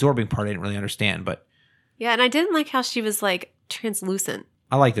with the absorbing part. I didn't really understand, but... Yeah, and I didn't like how she was like translucent.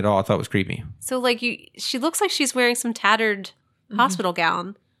 I liked it all. I thought it was creepy. So like she looks like she's wearing some tattered hospital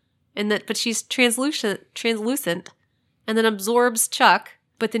gown, but she's translucent, and then absorbs Chuck.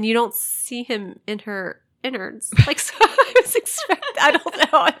 But then you don't see him in her innards. Like so, I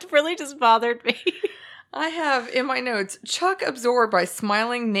don't know. It really just bothered me. I have in my notes, Chuck absorbed by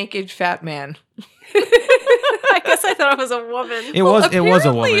smiling naked fat man. I guess I thought it was a woman. It was a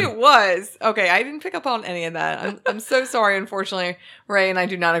Apparently woman. It was. Okay, I didn't pick up on any of that. I'm so sorry, unfortunately. Ray and I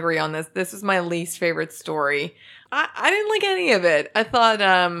do not agree on this. This is my least favorite story. I didn't like any of it. I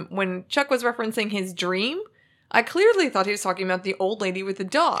thought when Chuck was referencing his dream, I clearly thought he was talking about the old lady with the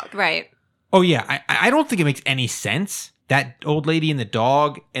dog. Right. Oh, yeah. I don't think it makes any sense. That old lady and the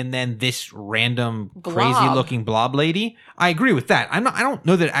dog, and then this random crazy-looking blob lady. I agree with that. I don't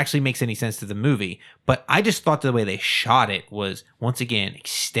know that it actually makes any sense to the movie, but I just thought the way they shot it was, once again,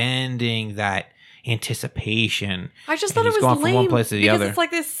 extending that anticipation. I just And thought it he's was gone from lame one place to the because other. it's like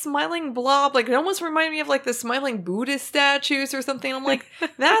this smiling blob. Like it almost reminded me of like the smiling Buddhist statues or something. I'm like,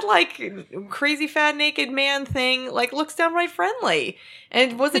 that like crazy fat naked man thing like looks downright friendly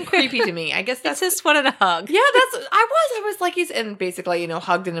and it wasn't creepy to me. I guess It's that's just wanted a hug. yeah. I was like and basically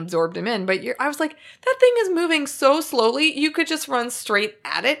hugged and absorbed him in. But I was like, that thing is moving so slowly. You could just run straight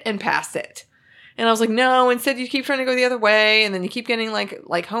at it and past it. And I was like, no. Instead, you keep trying to go the other way, and then you keep getting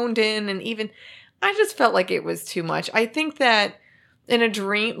like honed in, and even. I just felt like it was too much. I think that in a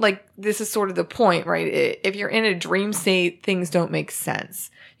dream, like this is sort of the point, right? If you're in a dream state, things don't make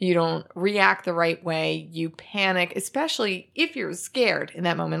sense. You don't react the right way. You panic, especially if you're scared in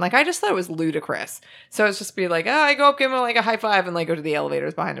that moment. Like I just thought it was ludicrous. So it's just be like, I go up, give him like a high five and like go to the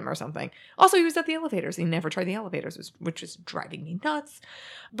elevators behind him or something. Also, he was at the elevators. He never tried the elevators, which is driving me nuts.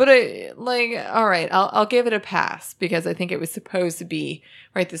 But all right, I'll give it a pass because I think it was supposed to be,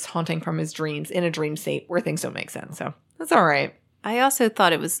 right, this haunting from his dreams in a dream state where things don't make sense. So that's all right. I also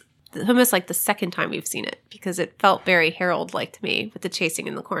thought it was almost like the second time we've seen it because it felt very Harold-like to me with the chasing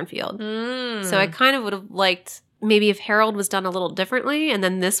in the cornfield. So I kind of would have liked maybe if Harold was done a little differently and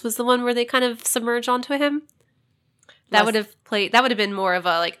then this was the one where they kind of submerge onto him. That would have been more of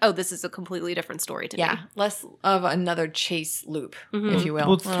a like, oh, this is a completely different story to me. Yeah, less of another chase loop, if you will.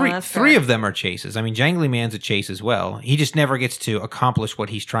 Well, three of them are chases. I mean, Jangly Man's a chase as well. He just never gets to accomplish what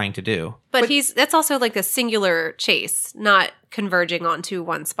he's trying to do. But that's also like a singular chase, not converging onto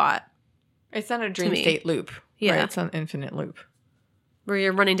one spot. It's not a dream state loop. Yeah. Right? It's an infinite loop. Where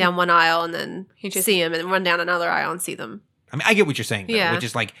you're running down one aisle and then see them and run down another aisle and see them. I mean, I get what you're saying, though, Yeah. which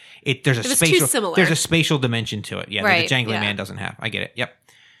is like It was too similar. There's a spatial dimension to it, yeah, Right, that the Jangly yeah. Man doesn't have. I get it. Yep.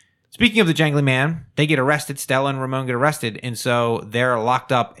 Speaking of the Jangly Man, they get arrested. Stella and Ramon get arrested, and so they're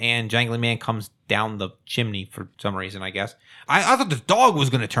locked up. And Jangly Man comes down the chimney for some reason, I guess. I thought the dog was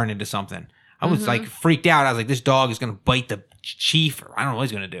going to turn into something. I was like freaked out. I was like, this dog is going to bite the chief, or I don't know what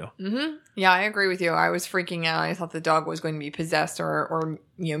he's going to do. Mm-hmm. Yeah, I agree with you. I was freaking out. I thought the dog was going to be possessed or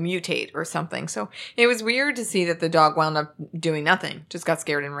mutate or something. So it was weird to see that the dog wound up doing nothing. Just got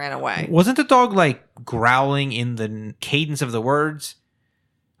scared and ran away. Wasn't the dog like growling in the cadence of the words?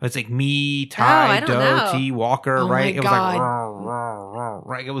 It's like me, Ty, I don't know. T, Walker, Oh right? my It was God. like, "Rawr, rawr, rawr,"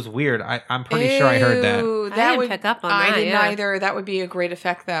 right? It was weird. I'm pretty sure I heard that. Ew, I didn't pick up on I that, didn't yeah. either. That would be a great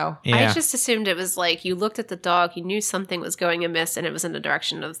effect, though. Yeah. I just assumed it was like you looked at the dog, you knew something was going amiss, and it was in the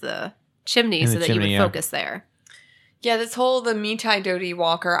direction of the chimney so that you would focus there. Yeah, this whole the Mitai Dodi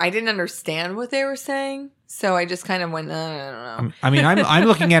Walker, I didn't understand what they were saying, so I just kind of went, I don't know. I mean, I'm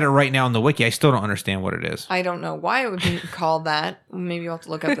looking at it right now on the wiki. I still don't understand what it is. I don't know why it would be called that. Maybe you'll have to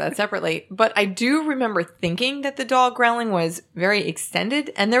look up that separately. But I do remember thinking that the dog growling was very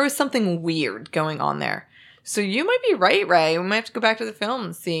extended, and there was something weird going on there. So you might be right, Ray. We might have to go back to the film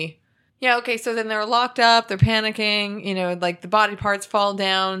and see. Yeah, okay, so then they're locked up, they're panicking, like the body parts fall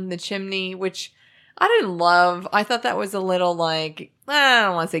down the chimney, which I didn't love. I thought that was a little like, I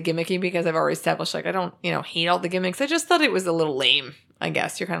don't want to say gimmicky because I've already established I don't, hate all the gimmicks. I just thought it was a little lame, I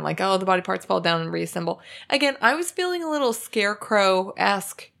guess. You're kind of like, oh, the body parts fall down and reassemble. Again, I was feeling a little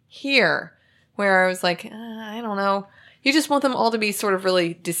Scarecrow-esque here, where I was like, I don't know. You just want them all to be sort of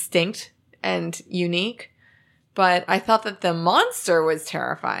really distinct and unique. But I thought that the monster was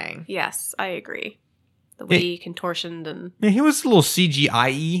terrifying. Yes, I agree. The way he contortioned and... Yeah, he was a little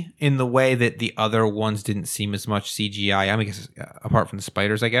CGI-y in the way that the other ones didn't seem as much CGI. I mean, apart from the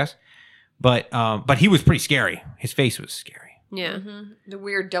spiders, I guess. But he was pretty scary. His face was scary. Yeah. Mm-hmm. The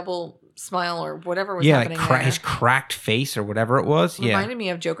weird double smile or whatever was Yeah, happening like there. his cracked face or whatever it was. Reminded me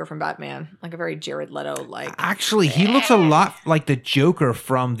of Joker from Batman. Like a very Jared Leto like. Actually, he looks a lot like the Joker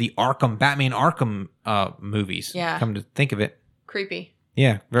from the Batman Arkham movies. Yeah. Come to think of it. Creepy.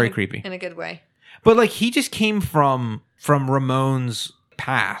 Yeah, very creepy. In a good way. But like he just came from Ramon's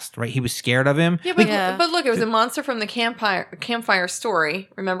past, right? He was scared of him. Yeah, but look, it was a monster from the campfire story,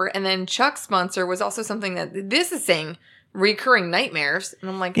 remember? And then Chuck's monster was also something that this is saying recurring nightmares. And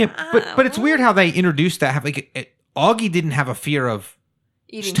I'm like, Yeah, but it's weird how they introduced that. Augie didn't have a fear of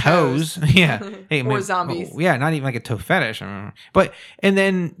Eating toes. Yeah. Hey, or zombies. Yeah, not even like a toe fetish. But, and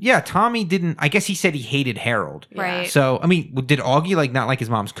then, yeah, Tommy didn't, I guess he said he hated Harold. Right. So, I mean, did Augie like not like his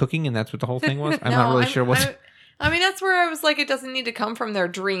mom's cooking and that's what the whole thing was? I'm not really sure what. I mean, that's where I was like, it doesn't need to come from their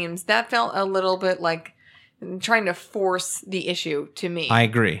dreams. That felt a little bit like trying to force the issue to me. I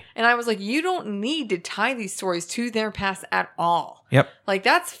agree. And I was like, you don't need to tie these stories to their past at all. Yep. Like,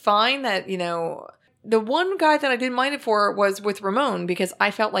 that's fine that, you know, the one guy that I didn't mind it for was with Ramon because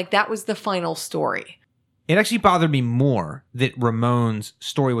I felt like that was the final story. It actually bothered me more that Ramon's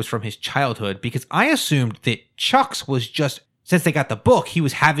story was from his childhood because I assumed that Chuck's was just, since they got the book, he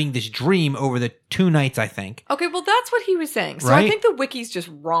was having this dream over the 2 nights, I think. Okay, well, that's what he was saying. So Right? I think the wiki's just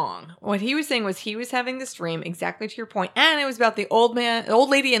wrong. What he was saying was he was having this dream, exactly to your point, and it was about the old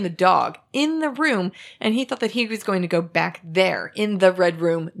lady and the dog in the room, and he thought that he was going to go back there, in the red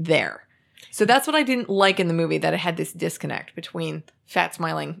room there. So that's what I didn't like in the movie, that it had this disconnect between fat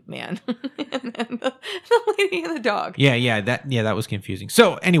smiling man and the lady and the dog. Yeah, that was confusing.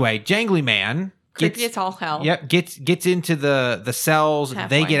 So anyway, Jangly Man Creepy as all hell. Yep, gets into the cells.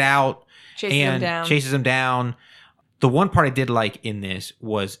 Halfway. They get out Chases them down. The one part I did like in this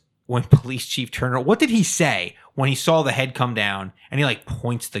was when Police Chief Turner, what did he say when he saw the head come down and he like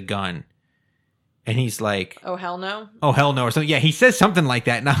points the gun? And he's like, oh, hell no. Oh, hell no. Or something. Yeah, he says something like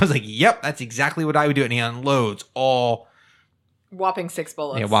that. And I was like, yep, that's exactly what I would do. And he unloads all. Whopping 6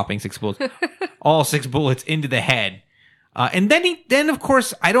 bullets. Yeah, whopping 6 bullets. All 6 bullets into the head. And then, of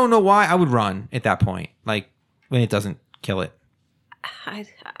course, I don't know why I would run at that point. Like, when it doesn't kill it. I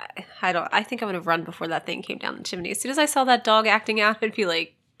think I would have run before that thing came down the chimney. As soon as I saw that dog acting out, I'd be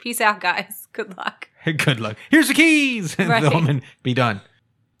like, peace out, guys. Good luck. Good luck. Here's the keys. And Right. the woman be done.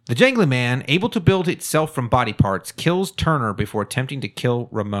 The Jangly Man, able to build itself from body parts, kills Turner before attempting to kill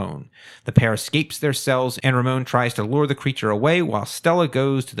Ramon. The pair escapes their cells, and Ramon tries to lure the creature away while Stella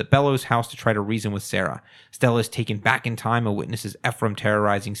goes to the Bellows house to try to reason with Sarah. Stella is taken back in time and witnesses Ephraim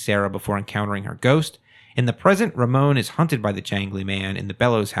terrorizing Sarah before encountering her ghost. In the present, Ramon is hunted by the Jangly Man in the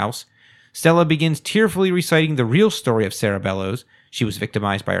Bellows house. Stella begins tearfully reciting the real story of Sarah Bellows. She was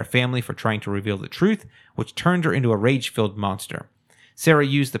victimized by her family for trying to reveal the truth, which turned her into a rage-filled monster. Sarah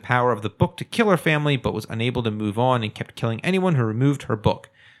used the power of the book to kill her family, but was unable to move on and kept killing anyone who removed her book.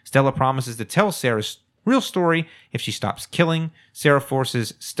 Stella promises to tell Sarah's real story if she stops killing. Sarah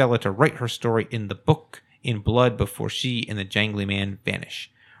forces Stella to write her story in the book in blood before she and the Jangly Man vanish.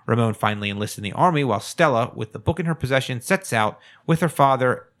 Ramon finally enlists in the army while Stella, with the book in her possession, sets out with her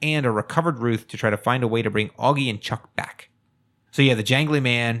father and a recovered Ruth to try to find a way to bring Augie and Chuck back. So yeah, the Jangly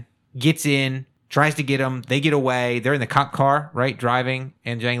Man gets in, tries to get them. They get away. They're in the cop car, right, driving,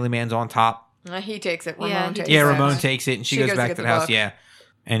 and Jangly Man's on top. He takes it. Ramon Yeah, takes he it. Yeah, Ramon takes it, and she goes back to the house. book. Yeah,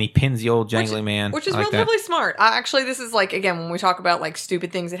 and he pins the old Jangly Man, which is I like that. relatively smart. Actually, this is like, again, when we talk about like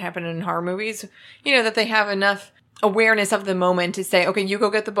stupid things that happen in horror movies, you know, that they have enough awareness of the moment to say, okay, you go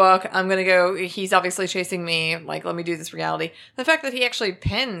get the book. I'm gonna go. He's obviously chasing me. Like, let me do this reality. The fact that he actually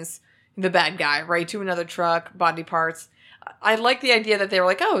pins the bad guy right to another truck, body parts. I like the idea that they were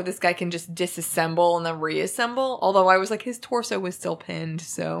like, oh, this guy can just disassemble and then reassemble. Although I was like, his torso was still pinned,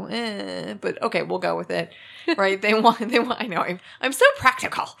 so but okay, we'll go with it, right? They want. I know, I'm so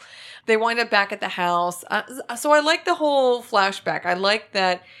practical. They wind up back at the house. So I like the whole flashback. I like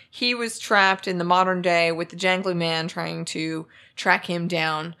that he was trapped in the modern day with the Jangly Man trying to track him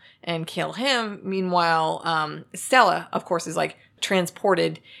down and kill him. Meanwhile, Stella, of course, is like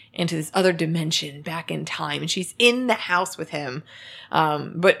transported into this other dimension back in time, and she's in the house with him,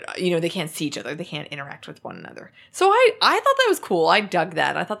 but you know, they can't see each other, they can't interact with one another. So I thought that was cool. I dug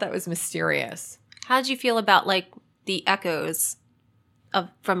that. I thought that was mysterious. How did you feel about like the echoes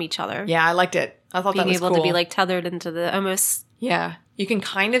from each other? Yeah, I liked it. I thought being that was able cool. to be like tethered into the almost. Yeah, you can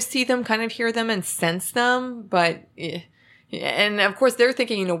kind of see them, kind of hear them, and sense them, but and of course they're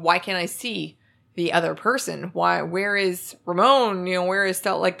thinking, you know, why can't I see the other person? Why? Where is Ramon? You know, where is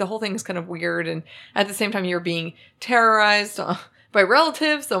Stella? Like, the whole thing is kind of weird, and at the same time you're being terrorized by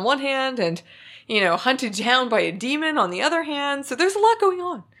relatives on one hand, and you know, hunted down by a demon on the other hand. So there's a lot going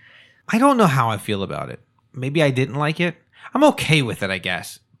on. I don't know how I feel about it. Maybe I didn't like it. I'm okay with it, I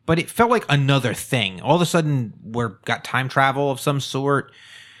guess. But it felt like another thing. All of a sudden, we're got time travel of some sort.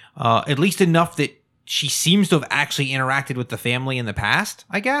 At least enough that she seems to have actually interacted with the family in the past,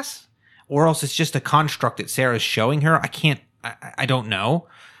 I guess. Or else it's just a construct that Sarah's showing her. I don't know.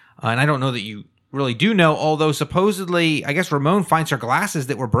 And I don't know that you really do know. Although supposedly, I guess Ramon finds her glasses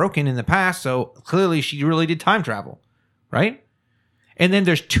that were broken in the past. So clearly she really did time travel, right? And then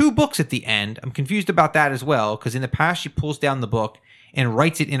there's 2 books at the end. I'm confused about that as well, because in the past she pulls down the book and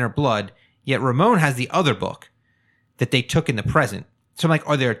writes it in her blood, yet Ramon has the other book that they took in the present. So I'm like,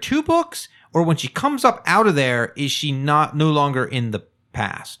 are there 2 books? Or when she comes up out of there, is she no longer in the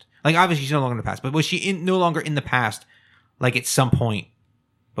past? Like, obviously she's no longer in the past, but was she no longer in the past, like at some point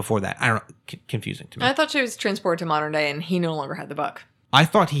before that? I don't know. Confusing to me. I thought she was transported to modern day and he no longer had the book. I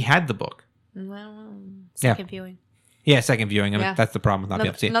thought he had the book. Well, Second viewing. Yeah, second viewing. I mean, Yeah. that's the problem with not being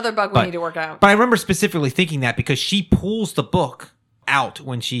able to see it. Another bug we need to work out. But I remember specifically thinking that because she pulls the book out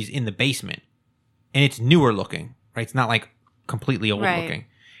when she's in the basement. And it's newer looking, right? It's not like completely old looking.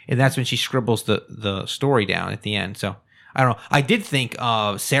 And that's when she scribbles the story down at the end. So, I don't know. I did think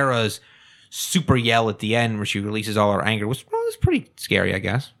Sarah's super yell at the end where she releases all her anger was pretty scary, I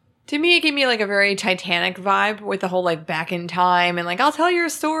guess. To me, it gave me like a very Titanic vibe with the whole like back in time and like I'll tell your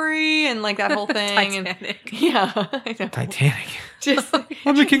story and like that whole thing. Titanic. And, yeah, I know. Titanic. Just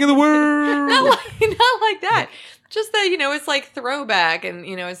I'm the king of the world. not like that. Just that, it's like throwback and,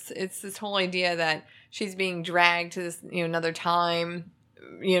 it's this whole idea that she's being dragged to this, another time,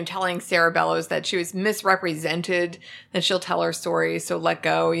 telling Sarah Bellows that she was misrepresented, that she'll tell her story. So let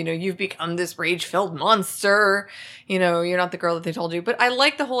go, you've become this rage-filled monster. You're not the girl that they told you. But I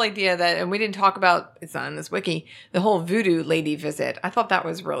like the whole idea that, and we didn't talk about, it's not in this wiki, the whole voodoo lady visit. I thought that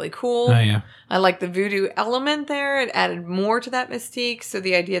was really cool. Oh, yeah. I like the voodoo element there. It added more to that mystique. So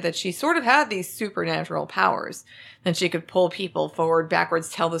the idea that she sort of had these supernatural powers, that she could pull people forward, backwards,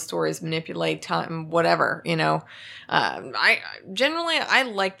 tell the stories, manipulate time, whatever, I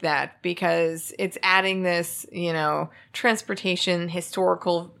like that because it's adding this, transportation,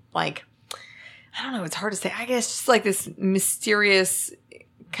 historical, like, I don't know, it's hard to say. I guess just like this mysterious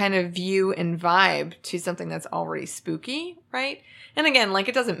kind of view and vibe to something that's already spooky, right? And again, like,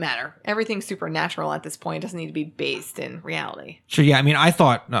 it doesn't matter. Everything's supernatural at this point. It doesn't need to be based in reality. Sure, yeah. I mean, I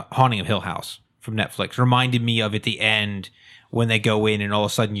thought Haunting of Hill House from Netflix reminded me of at the end when they go in and all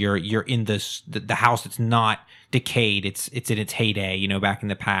of a sudden you're in the house that's not decayed. It's in its heyday, back in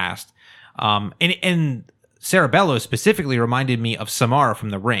the past. And Sarah Bellows specifically reminded me of Samara from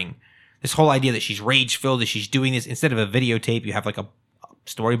The Ring. This whole idea that she's rage-filled, that she's doing this instead of a videotape, you have like a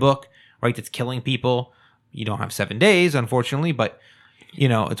storybook, right? That's killing people. You don't have 7 days, unfortunately, but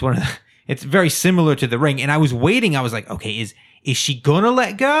it's very similar to The Ring. And I was waiting. I was like, okay, is she gonna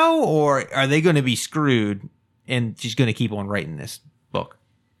let go, or are they gonna be screwed and she's gonna keep on writing this book?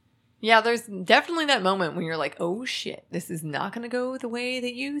 Yeah, there's definitely that moment when you're like, oh shit, this is not gonna go the way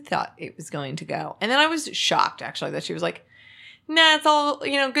that you thought it was going to go. And then I was shocked actually that she was like, nah, it's all,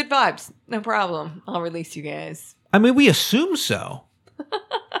 good vibes. No problem. I'll release you guys. I mean, we assume so.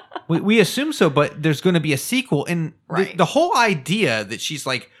 we assume so, but there's going to be a sequel. And Right. the whole idea that she's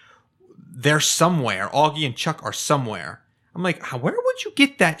like, they're somewhere, Augie and Chuck are somewhere. I'm like, where would you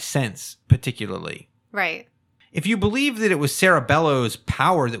get that sense particularly? Right. If you believe that it was Sarah Bellows'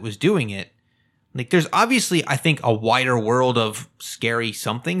 power that was doing it, like there's obviously, I think, a wider world of scary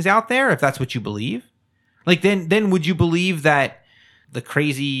somethings out there, if that's what you believe. Like then would you believe that the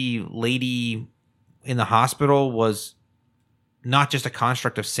crazy lady in the hospital was not just a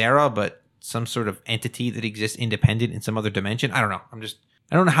construct of Sarah, but some sort of entity that exists independent in some other dimension? I don't know.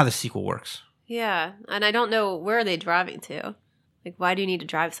 I don't know how the sequel works. Yeah. And I don't know, where are they driving to? Like, why do you need to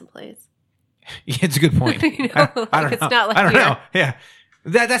drive someplace? Yeah, it's a good point. I don't it's know. not like I don't we're- know. Yeah.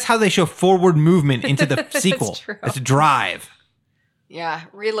 That's how they show forward movement into the sequel. true. It's drive. Yeah,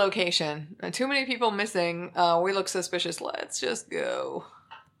 relocation. Too many people missing. We look suspicious. Let's just go.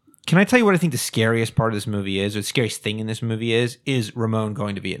 Can I tell you what I think the scariest part of this movie is, or the scariest thing in this movie is Ramon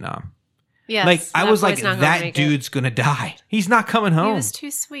going to Vietnam. Yes, like, I that was like, boy's not gonna that make dude's going to die. He's not coming home. He was too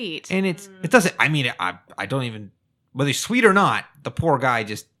sweet. And it doesn't, I mean, I don't even, whether he's sweet or not, the poor guy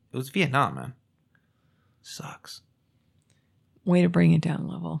it was Vietnam, man. Sucks. Way to bring it down a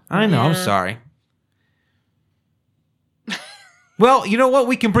level. I know, I'm Yeah. sorry. Well, you know what?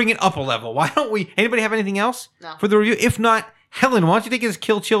 We can bring it up a level. Why don't we? Anybody have anything else No. for the review? If not, Helen, why don't you take us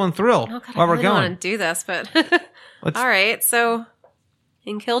Kill, Chill, and Thrill Oh, God, while I we're really going? want to do this, but Let's- all right. So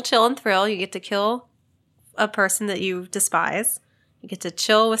in Kill, Chill, and Thrill, you get to kill a person that you despise. You get to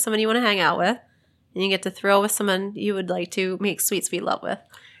chill with someone you want to hang out with, and you get to thrill with someone you would like to make sweet, sweet love with.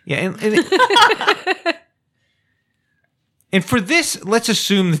 Yeah, and for this, let's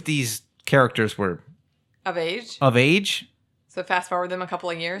assume that these characters were Of age. of age. So fast forward them a couple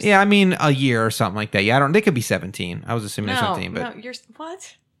of years. Yeah, I mean a year or something like that. Yeah, they could be 17. I was assuming they're No, 17, but no, you're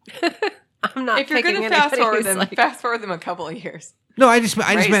what? I'm not. If you're picking going to fast anybody forward who's them, like, fast forward them a couple of years. no, I just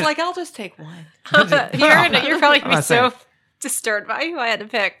Ray's meant like, I'll just take one. you're probably I'm be not so saying. disturbed by who I had to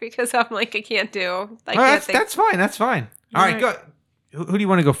pick because I'm like, I can't do. I Oh, can't think. that's fine. That's fine. All right, go. Who do you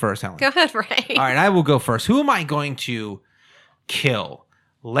want to go first, Helen? Go ahead, Ray. All right, I will go first. Who am I going to kill?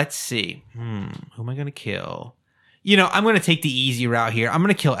 Let's see. Who am I going to kill? I'm going to take the easy route here. I'm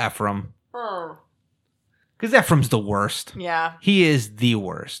going to kill Ephraim. Because Ephraim's the worst. Yeah. He is the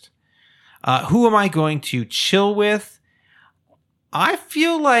worst. Who am I going to chill with? I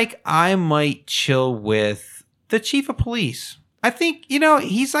feel like I might chill with the chief of police. I think,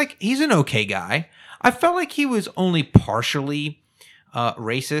 he's an okay guy. I felt like he was only partially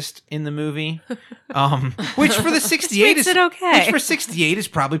racist in the movie, which for the 68 makes it okay. Which for 68 is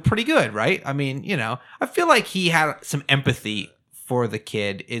probably pretty good, right? I mean, I feel like he had some empathy for the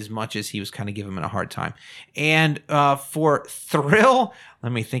kid as much as he was kind of giving him a hard time. And for thrill,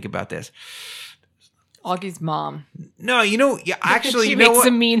 let me think about this. Augie's mom. No, actually, she you know makes what?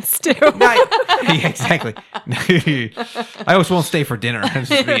 a mean stew. Yeah, exactly. I always won't stay for dinner. It's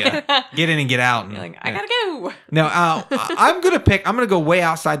just get in and get out. And, You're like, I gotta go. No, I'm gonna go way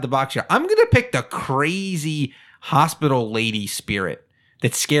outside the box here. I'm gonna pick the crazy hospital lady spirit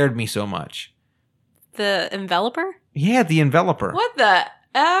that scared me so much. The enveloper? Yeah, the enveloper. What the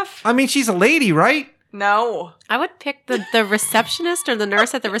F? I mean, she's a lady, right? No. I would pick the receptionist or the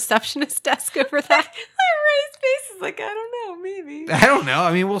nurse at the receptionist desk over that. Ray's face is like, I don't know, maybe. I don't know.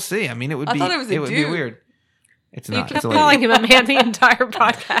 I mean, we'll see. I mean, it would I be. thought it was a would be dude. weird. It's You not. kept It's a lady. calling him a man the entire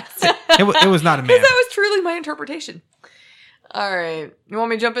podcast. It was not a man. Because that was truly my interpretation. All right. You want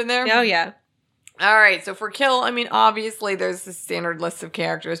me to jump in there? Oh, yeah. All right. So for kill, I mean, obviously there's the standard list of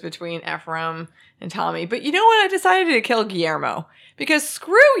characters between Ephraim and Tommy. But you know what? I decided to kill Guillermo. Because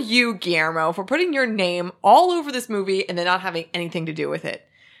screw you, Guillermo, for putting your name all over this movie and then not having anything to do with it.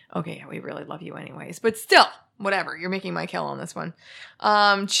 Okay, we really love you anyways. But still, whatever. You're making my kill on this one.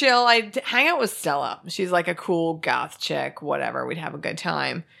 Chill. I'd hang out with Stella. She's like a cool goth chick. Whatever. We'd have a good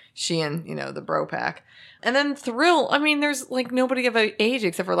time. She and, the bro pack. And then thrill. I mean, there's like nobody of age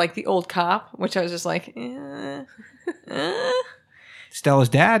except for like the old cop, which I was just like, Stella's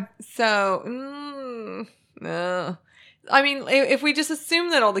dad. So, I mean, if we just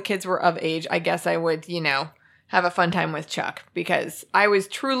assume that all the kids were of age, I guess I would, have a fun time with Chuck because I was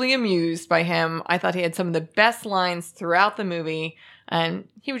truly amused by him. I thought he had some of the best lines throughout the movie and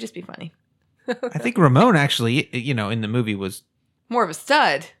he would just be funny. I think Ramon actually, in the movie was More of a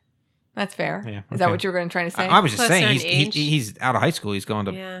stud. That's fair. Yeah, Is that okay. what you were going to try to say? I was just Closer saying in age. he's out of high school. He's going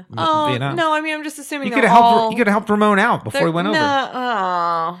to Vietnam. No, I mean, I'm just assuming You they're could have all... helped. You could have helped Ramon out before he went over.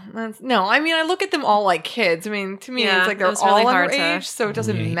 No, I mean, I look at them all like kids. I mean, to me, Yeah, it's like it they're was really all hard underage, to- so it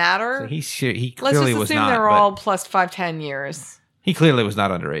doesn't Yeah, matter. So he Let's clearly just was assume not. they're but all plus 5-10 years. he clearly was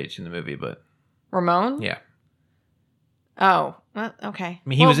not underage in the movie, but Ramon? yeah, Oh, okay. I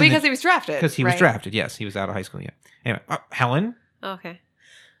mean, he was in because the- he was drafted. because he was right? drafted. Yes, he was out of high school. Yeah. Anyway, Helen. Okay.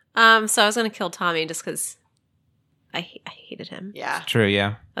 So I was going to kill Tommy just because I hated him. Yeah. True.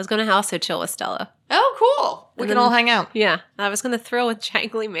 Yeah. I was going to also chill with Stella. Oh, cool. We And can then- all hang out. Yeah. I was going to throw with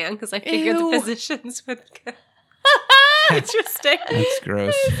Jangly Man because I figured Ew. the physicians would get interesting. That's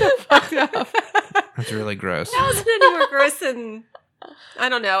gross. Fucked up. That's really gross. That wasn't any more gross than, I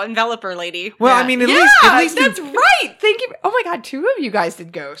don't know, enveloper lady. Well, Yeah. I mean, at Yeah, least that's right. Thank you. Oh my God, 2 of you guys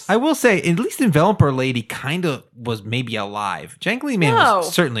did ghosts. I will say, at least Enveloper Lady kind of was maybe alive. Jangly Man No.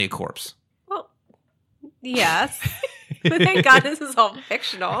 was certainly a corpse. Well, yes. But thank God this is all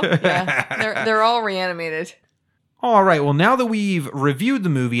fictional. Yeah, they're all reanimated. All right, well, now that we've reviewed the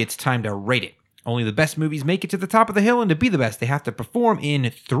movie, it's time to rate it. Only the best movies make it to the top of the hill, and to be the best, they have to perform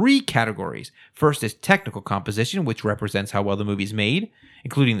in 3 categories. First is technical composition, which represents how well the movie's made,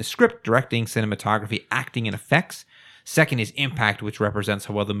 including the script, directing, cinematography, acting, and effects. Second is impact, which represents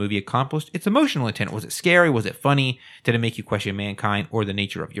how well the movie accomplished its emotional intent. Was it scary? Was it funny? Did it make you question mankind or the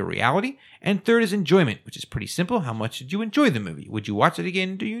nature of your reality? And third is enjoyment, which is pretty simple. How much did you enjoy the movie? Would you watch it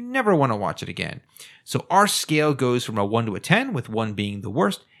again? Do you never want to watch it again? So our scale goes from a 1 to a 10, with 1 being the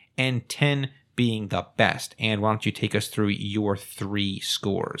worst and 10 being the best. And why don't you take us through your 3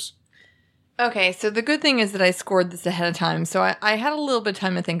 scores? Okay, so the good thing is that I scored this ahead of time, so I had a little bit of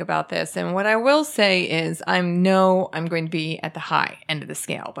time to think about this. And what I will say is I'm going to be at the high end of the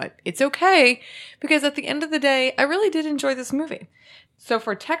scale, but it's okay because at the end of the day, I really did enjoy this movie. So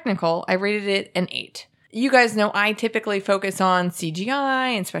for technical, I rated it an 8. You guys know I typically focus on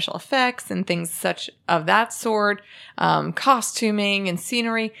CGI and special effects and things such of that sort, costuming and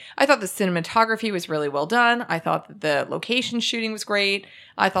scenery. I thought the cinematography was really well done. I thought that the location shooting was great.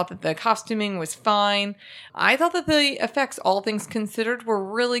 I thought that the costuming was fine. I thought that the effects, all things considered, were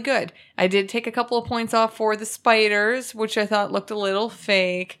really good. I did take a couple of points off for the spiders, which I thought looked a little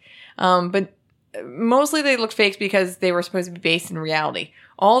fake, but mostly they looked fake because they were supposed to be based in reality.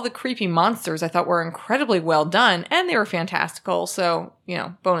 All the creepy monsters I thought were incredibly well done, and they were fantastical, so,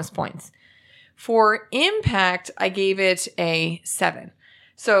 bonus points. For impact, I gave it a 7.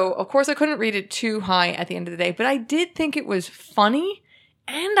 So, of course, I couldn't rate it too high at the end of the day, but I did think it was funny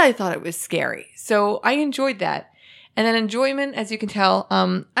and I thought it was scary. So I enjoyed that. And then enjoyment, as you can tell,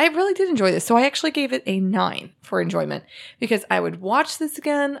 I really did enjoy this. So I actually gave it a 9 for enjoyment because I would watch this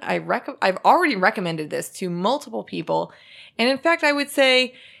again. I've already recommended this to multiple people. And in fact, I would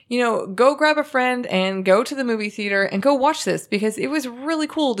say, go grab a friend and go to the movie theater and go watch this because it was really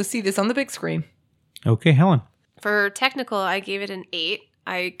cool to see this on the big screen. Okay, Helen. For technical, I gave it an 8.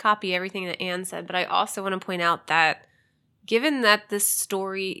 I copy everything that Anne said, but I also want to point out that given that this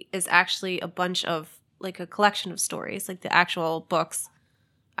story is actually a bunch of like a collection of stories, like the actual books,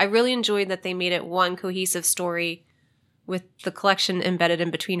 I really enjoyed that they made it one cohesive story with the collection embedded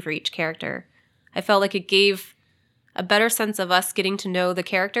in between for each character. I felt like it gave a better sense of us getting to know the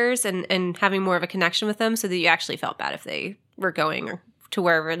characters and having more of a connection with them so that you actually felt bad if they were going or to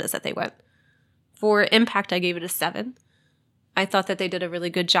wherever it is that they went. For impact, I gave it a 7. I thought that they did a really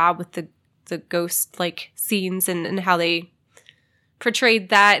good job with the ghost-like scenes and how they portrayed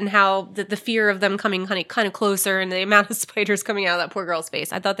that and how the fear of them coming kind of closer and the amount of spiders coming out of that poor girl's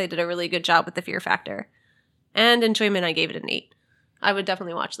face. I thought they did a really good job with the fear factor. And enjoyment, I gave it an 8. I would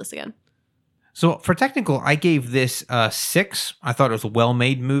definitely watch this again. So for technical, I gave this a 6. I thought it was a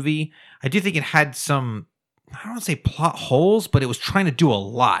well-made movie. I do think it had some, I don't want to say plot holes, but it was trying to do a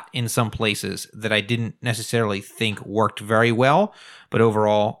lot in some places that I didn't necessarily think worked very well. But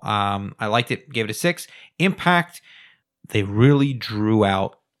overall, I liked it, gave it a 6. Impact, they really drew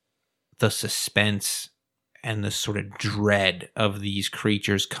out the suspense and the sort of dread of these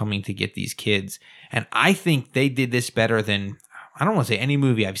creatures coming to get these kids. And I think they did this better than, I don't want to say any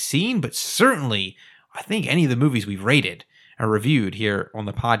movie I've seen, but certainly I think any of the movies we've rated or reviewed here on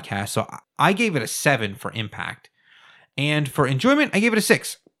the podcast. So I gave it a 7 for impact. And for enjoyment, I gave it a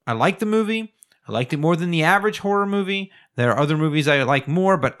 6. I liked the movie. I liked it more than the average horror movie. There are other movies I like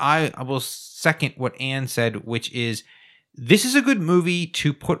more, but I will second what Anne said, which is this is a good movie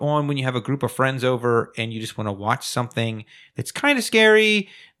to put on when you have a group of friends over and you just want to watch something that's kind of scary,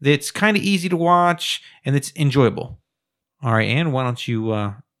 that's kind of easy to watch, and that's enjoyable. All right, Anne, why don't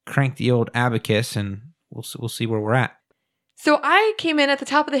you crank the old abacus and we'll see where we're at. So I came in at the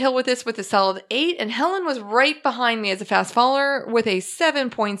top of the hill with this with a solid 8, and Helen was right behind me as a fast follower with a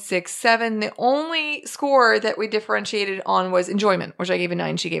 7.67. The only score that we differentiated on was enjoyment, which I gave a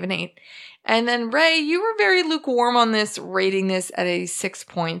 9, she gave an 8. And then Ray, you were very lukewarm on this, rating this at a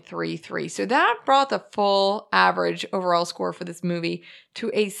 6.33. So that brought the full average overall score for this movie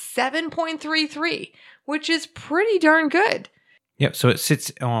to a 7.33, which is pretty darn good. Yep, so it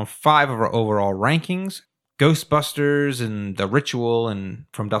sits on 5 of our overall rankings. Ghostbusters and The Ritual and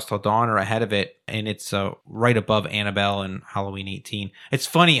From Dusk Till Dawn are ahead of it, and it's right above Annabelle and Halloween 18. It's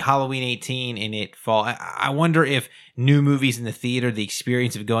funny, Halloween 18 and it fall. I wonder if new movies in the theater, the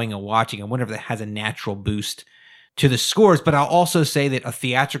experience of going and watching, I wonder if that has a natural boost to the scores. But I'll also say that a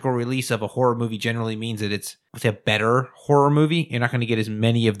theatrical release of a horror movie generally means that it's a better horror movie. You're not going to get as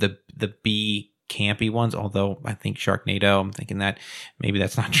many of the B campy ones, although I think Sharknado, I'm thinking that maybe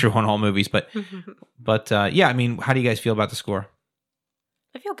that's not true on all movies, but yeah, I mean, how do you guys feel about the score?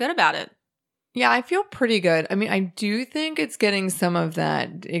 I feel good about it. Yeah, I feel pretty good. I mean, I do think it's getting some of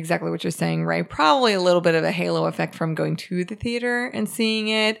that, exactly what you're saying, Ray. Probably a little bit of a halo effect from going to the theater and seeing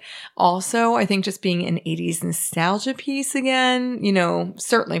it. Also, I think just being an 80s nostalgia piece again,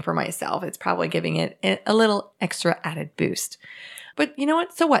 certainly for myself, it's probably giving it a little extra added boost. But you know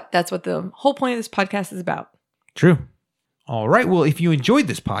what? So what? That's what the whole point of this podcast is about. True. All right. Well, if you enjoyed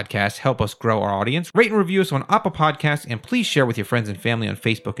this podcast, help us grow our audience. Rate and review us on Apple Podcasts, and please share with your friends and family on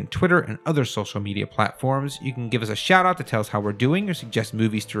Facebook and Twitter and other social media platforms. You can give us a shout out to tell us how we're doing or suggest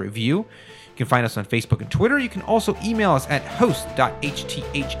movies to review. You can find us on Facebook and Twitter. You can also email us at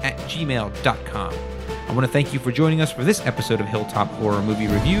host.hth@gmail.com. I want to thank you for joining us for this episode of Hilltop Horror Movie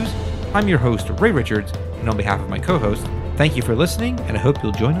Reviews. I'm your host, Ray Richards, and on behalf of my co-host, thank you for listening, and I hope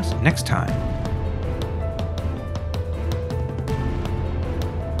you'll join us next time.